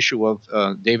discussing this issue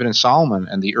of David and Solomon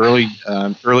and the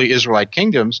early Israelite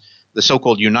kingdoms, the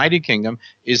so-called United Kingdom,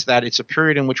 is that it's a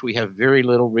period in which we have very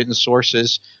little written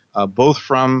sources, both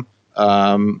from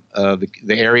the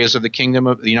areas of the kingdom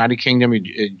of the United Kingdom,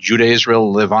 Judah,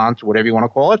 Israel, Levant, whatever you want to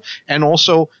call it, and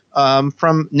also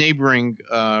from neighboring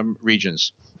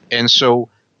regions. And so,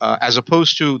 as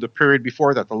opposed to the period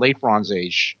before that, the Late Bronze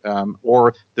Age,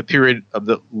 or the period of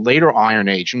the later Iron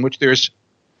Age, in which there's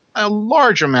a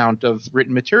large amount of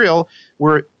written material,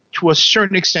 we're to a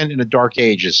certain extent in the Dark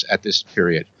Ages at this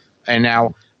period. And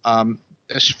now,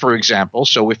 for example,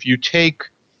 so if you take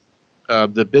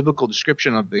the biblical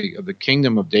description of the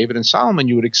kingdom of David and Solomon,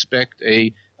 you would expect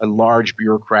a large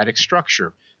bureaucratic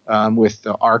structure with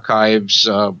archives,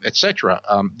 etc.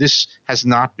 This has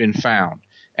not been found,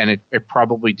 and it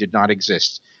probably did not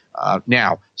exist.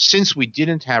 Now, since we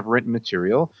didn't have written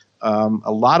material,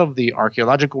 a lot of the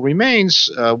archaeological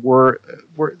remains were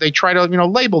they try to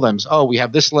label them. Oh, we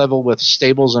have this level with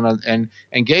stables and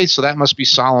gates, so that must be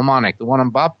Solomonic. The one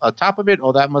on top of it,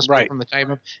 oh, that must be from the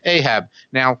time of Ahab.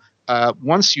 Now,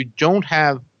 once you don't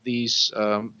have these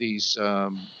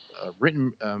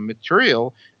written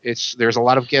material, there's a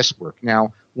lot of guesswork.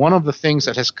 Now, one of the things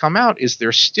that has come out is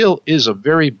there still is a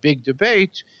very big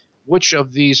debate which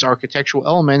of these architectural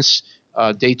elements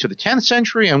date to the 10th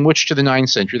century and which to the 9th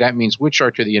century. That means which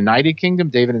are to the United Kingdom,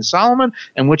 David and Solomon,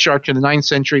 and which are to the 9th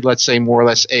century, let's say more or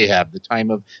less Ahab, the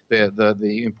time of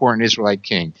the important Israelite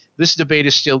king. This debate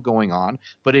is still going on,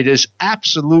 but it is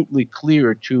absolutely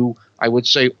clear to, I would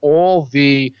say, all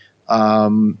the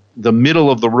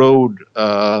middle of the road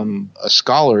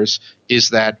scholars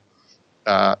is that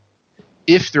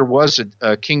if there was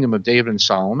a kingdom of David and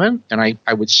Solomon, and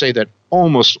I would say that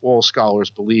almost all scholars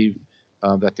believe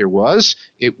that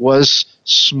it was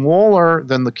smaller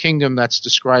than the kingdom that's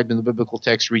described in the biblical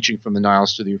text reaching from the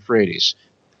Niles to the Euphrates.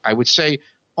 I would say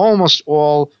almost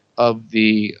all of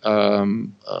those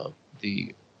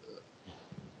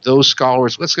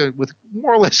scholars, let's go with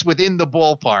more or less within the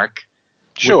ballpark,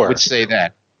 would say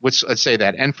that. Would say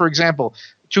that. And for example,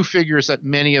 two figures that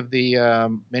many of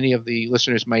the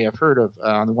listeners may have heard of.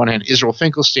 On the one hand, Israel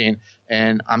Finkelstein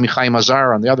and Amichai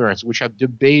Mazar on the other hand, which have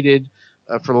debated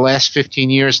for the last 15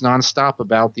 years nonstop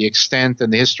about the extent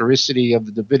and the historicity of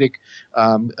the Davidic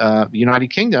United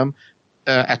Kingdom.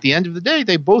 At the end of the day,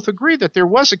 they both agree that there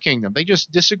was a kingdom. They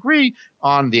just disagree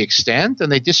on the extent,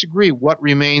 and they disagree what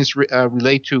remains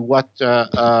relate to what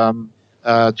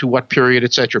period,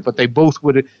 etc. But they both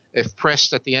would, if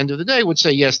pressed at the end of the day, would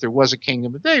say yes, there was a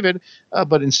kingdom of David,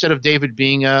 but instead of David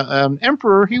being an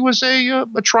emperor, he was a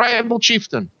tribal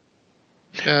chieftain.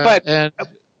 But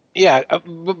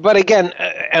again,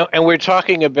 and we're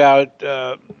talking about,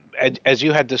 as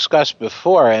you had discussed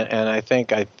before, and I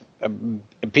think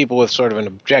people with sort of an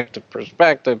objective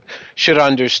perspective should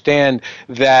understand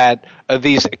that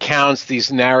these accounts,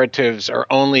 these narratives are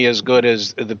only as good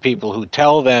as the people who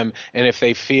tell them, and if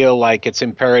they feel like it's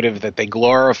imperative that they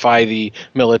glorify the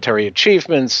military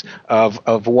achievements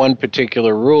of one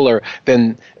particular ruler,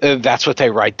 then that's what they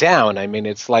write down. I mean,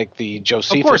 it's like the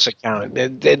Josephus account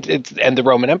and the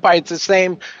Roman Empire. It's the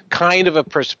same kind of a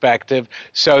perspective,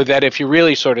 so that if you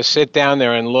really sort of sit down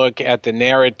there and look at the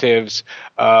narratives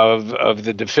of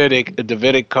the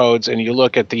Davidic codes, and you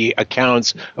look at the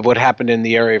accounts of what happened in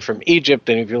the area from Egypt,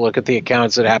 and if you look at the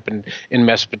accounts that happened in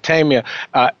Mesopotamia,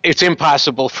 it's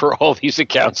impossible for all these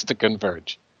accounts to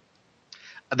converge.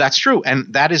 That's true,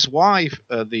 and that is why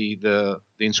the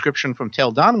inscription from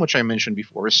Tel Dan, which I mentioned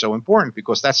before, is so important,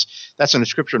 because that's an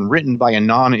inscription written by a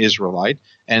non-Israelite,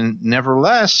 and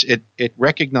nevertheless it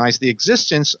recognized the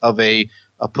existence of a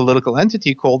political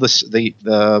entity called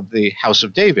the House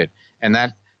of David, and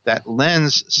that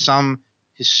lends some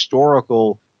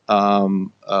historical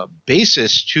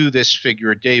basis to this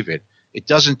figure David. It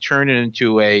doesn't turn it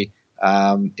into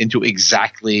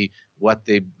exactly what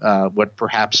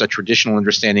perhaps a traditional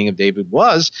understanding of David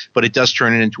was, but it does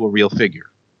turn it into a real figure.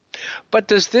 But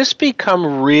does this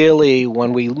become really,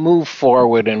 when we move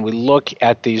forward and we look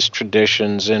at these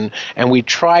traditions and we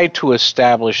try to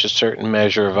establish a certain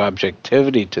measure of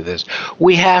objectivity to this,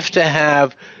 we have to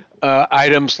have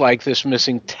items like this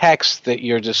missing text that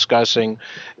you're discussing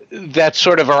that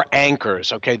sort of are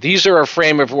anchors, okay? These are a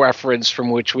frame of reference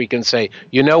from which we can say,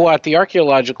 you know what, the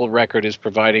archaeological record is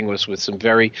providing us with some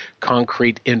very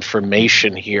concrete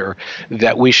information here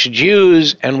that we should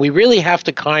use, and we really have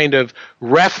to kind of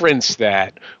reference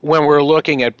that when we're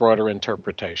looking at broader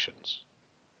interpretations.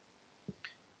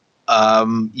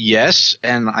 Yes,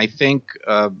 and I think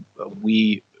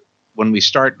when we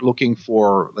start looking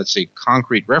for, let's say,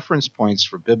 concrete reference points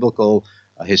for biblical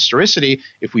historicity,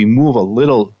 if we move a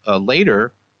little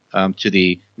later to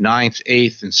the 9th,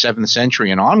 8th, and 7th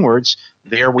century and onwards,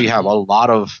 there we have a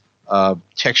lot of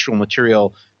textual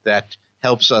material that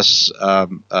helps us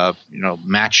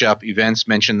match up events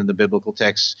mentioned in the biblical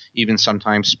text, even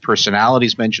sometimes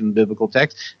personalities mentioned in the biblical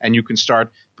text, and you can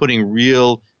start putting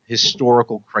real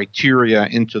historical criteria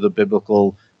into the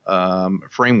biblical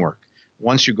framework.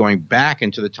 Once you're going back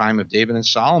into the time of David and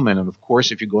Solomon, and of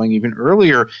course, if you're going even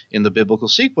earlier in the biblical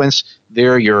sequence,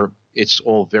 it's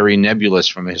all very nebulous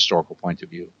from a historical point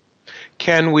of view.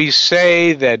 Can we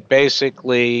say that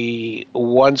basically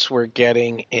once we're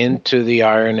getting into the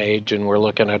Iron Age and we're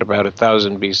looking at about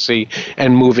 1000 BC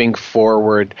and moving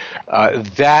forward,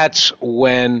 that's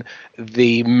when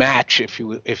the match, if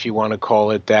you want to call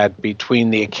it that,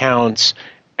 between the accounts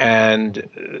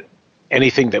and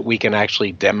anything that we can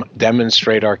actually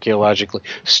demonstrate archaeologically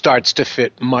starts to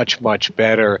fit much, much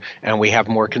better, and we have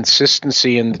more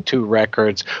consistency in the two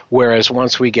records, whereas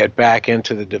once we get back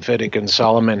into the Davidic and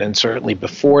Solomon, and certainly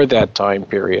before that time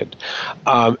period,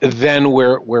 then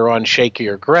we're on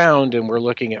shakier ground, and we're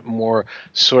looking at more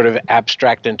sort of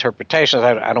abstract interpretations.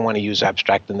 I don't want to use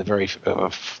abstract in the very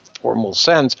formal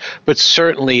sense, but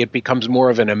certainly it becomes more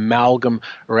of an amalgam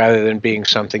rather than being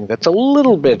something that's a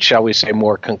little bit, shall we say,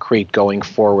 more concrete going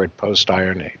forward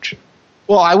post-Iron Age.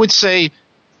 Well, I would say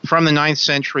from the 9th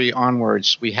century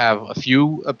onwards, we have a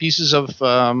few pieces of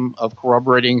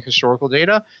corroborating historical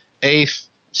data. 8th,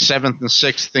 7th, and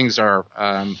 6th things are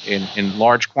in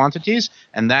large quantities,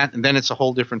 and then it's a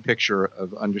whole different picture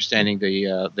of understanding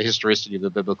the historicity of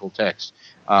the biblical text.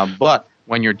 But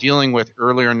when you're dealing with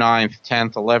earlier 9th,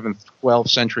 10th, 11th, 12th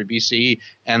century BCE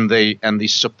and the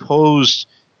supposed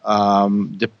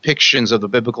depictions of the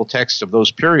biblical text of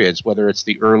those periods, whether it's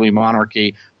the early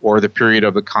monarchy or the period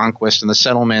of the conquest and the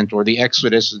settlement or the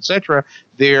Exodus, etc.,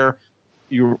 we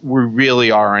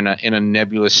really are in a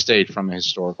nebulous state from a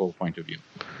historical point of view.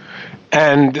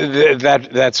 And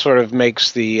that sort of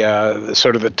makes the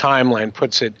sort of the timeline,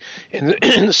 puts it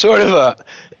in sort of a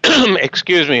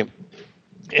excuse me,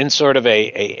 in sort of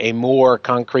a more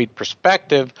concrete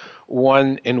perspective,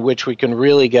 one in which we can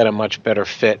really get a much better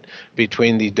fit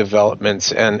between the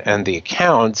developments and the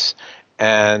accounts.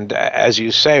 And as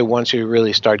you say, once you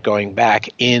really start going back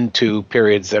into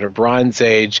periods that are Bronze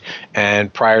Age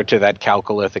and prior to that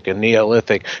Chalcolithic and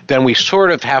Neolithic, then we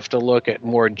sort of have to look at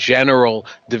more general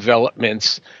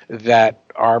developments that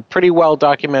are pretty well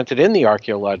documented in the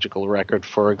archaeological record.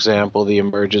 For example, the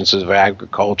emergence of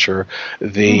agriculture,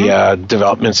 the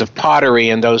developments of pottery,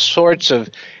 and those sorts of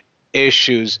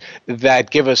issues that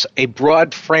give us a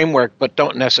broad framework but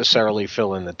don't necessarily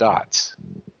fill in the dots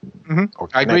or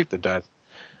connect the dots.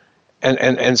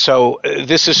 And so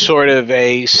this is sort of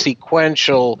a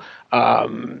sequential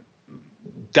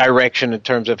direction in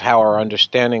terms of how our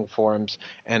understanding forms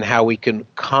and how we can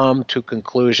come to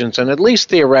conclusions and at least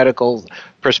theoretical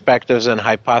perspectives and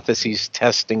hypotheses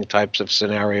testing types of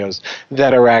scenarios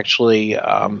that are actually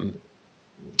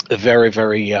very,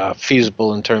 very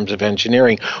feasible in terms of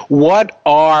engineering. What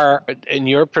are, in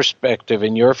your perspective,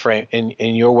 in your frame,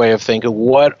 in your way of thinking,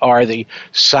 what are the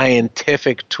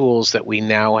scientific tools that we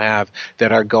now have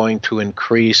that are going to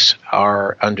increase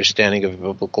our understanding of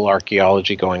biblical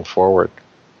archaeology going forward?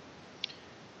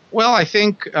 Well, I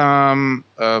think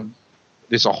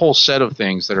there's a whole set of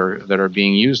things that are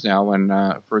being used now,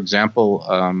 and for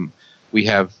example, we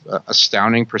have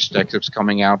astounding perspectives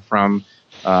coming out from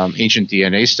ancient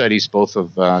DNA studies, both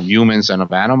of humans and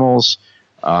of animals.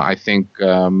 I think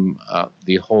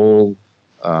the whole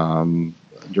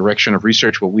direction of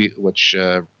research, which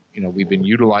we've been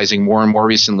utilizing more and more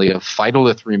recently, of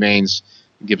phytolith remains,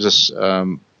 gives us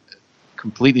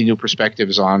completely new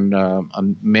perspectives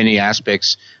on many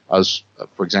aspects, as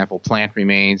for example, plant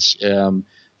remains,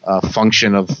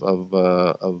 function of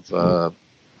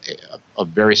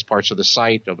various parts of the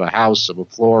site, of a house, of a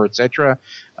floor, etc.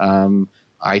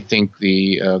 I think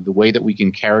the way that we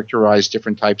can characterize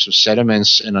different types of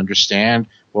sediments and understand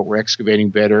what we're excavating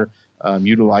better,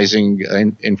 utilizing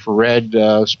infrared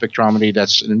spectrometry,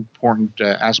 that's an important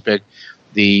aspect.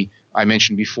 I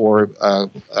mentioned before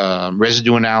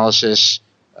residue analysis.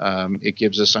 It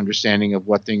gives us understanding of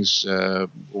what things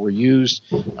were used.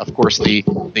 Of course,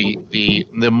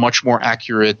 the much more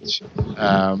accurate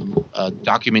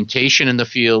documentation in the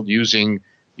field using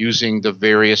the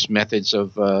various methods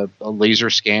of laser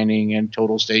scanning and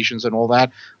total stations and all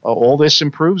that. All this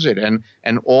improves it, and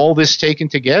all this taken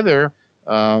together,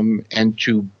 and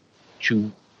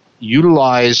to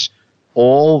utilize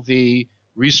all the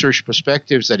research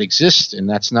perspectives that exist, and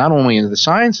that's not only in the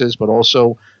sciences but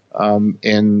also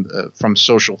from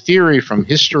social theory, from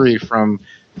history, from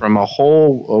a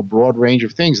whole broad range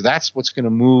of things. That's what's going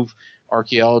to move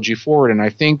archaeology forward. And I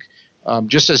think,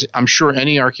 just as I'm sure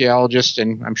any archaeologist,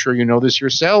 and I'm sure you know this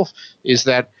yourself, is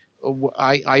that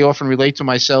I often relate to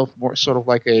myself more sort of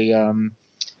like we have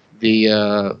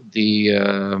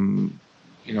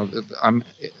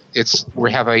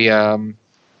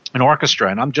an orchestra,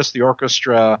 and I'm just the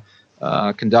orchestra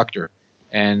conductor.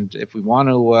 And if we want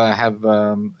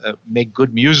to make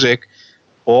good music,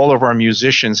 all of our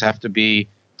musicians have to be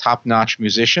top-notch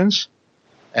musicians,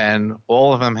 and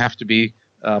all of them have to be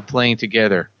playing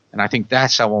together. And I think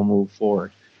that's how we'll move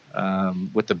forward,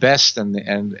 with the best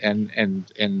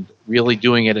and really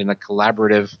doing it in a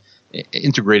collaborative,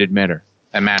 integrated manner.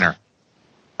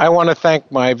 I want to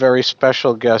thank my very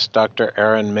special guest, Dr.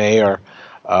 Aren Maeir,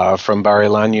 from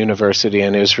Bar-Ilan University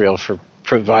in Israel, for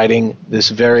providing this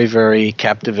very, very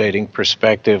captivating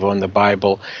perspective on the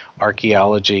Bible,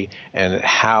 archaeology, and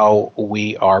how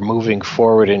we are moving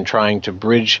forward in trying to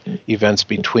bridge events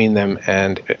between them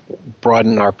and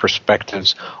broaden our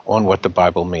perspectives on what the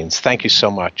Bible means. Thank you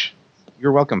so much.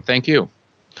 You're welcome. Thank you.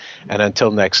 And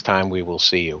until next time, we will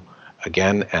see you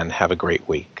again, and have a great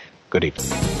week. Good evening.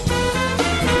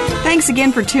 Thanks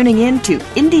again for tuning in to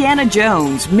Indiana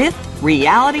Jones, Myth,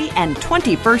 Reality, and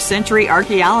 21st Century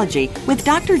Archaeology with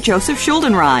Dr. Joseph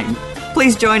Schuldenrein.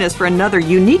 Please join us for another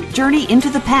unique journey into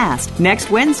the past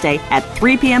next Wednesday at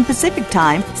 3 p.m. Pacific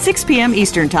Time, 6 p.m.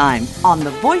 Eastern Time on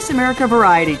the Voice America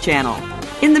Variety Channel.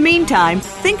 In the meantime,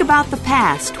 think about the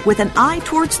past with an eye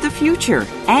towards the future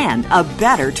and a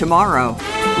better tomorrow.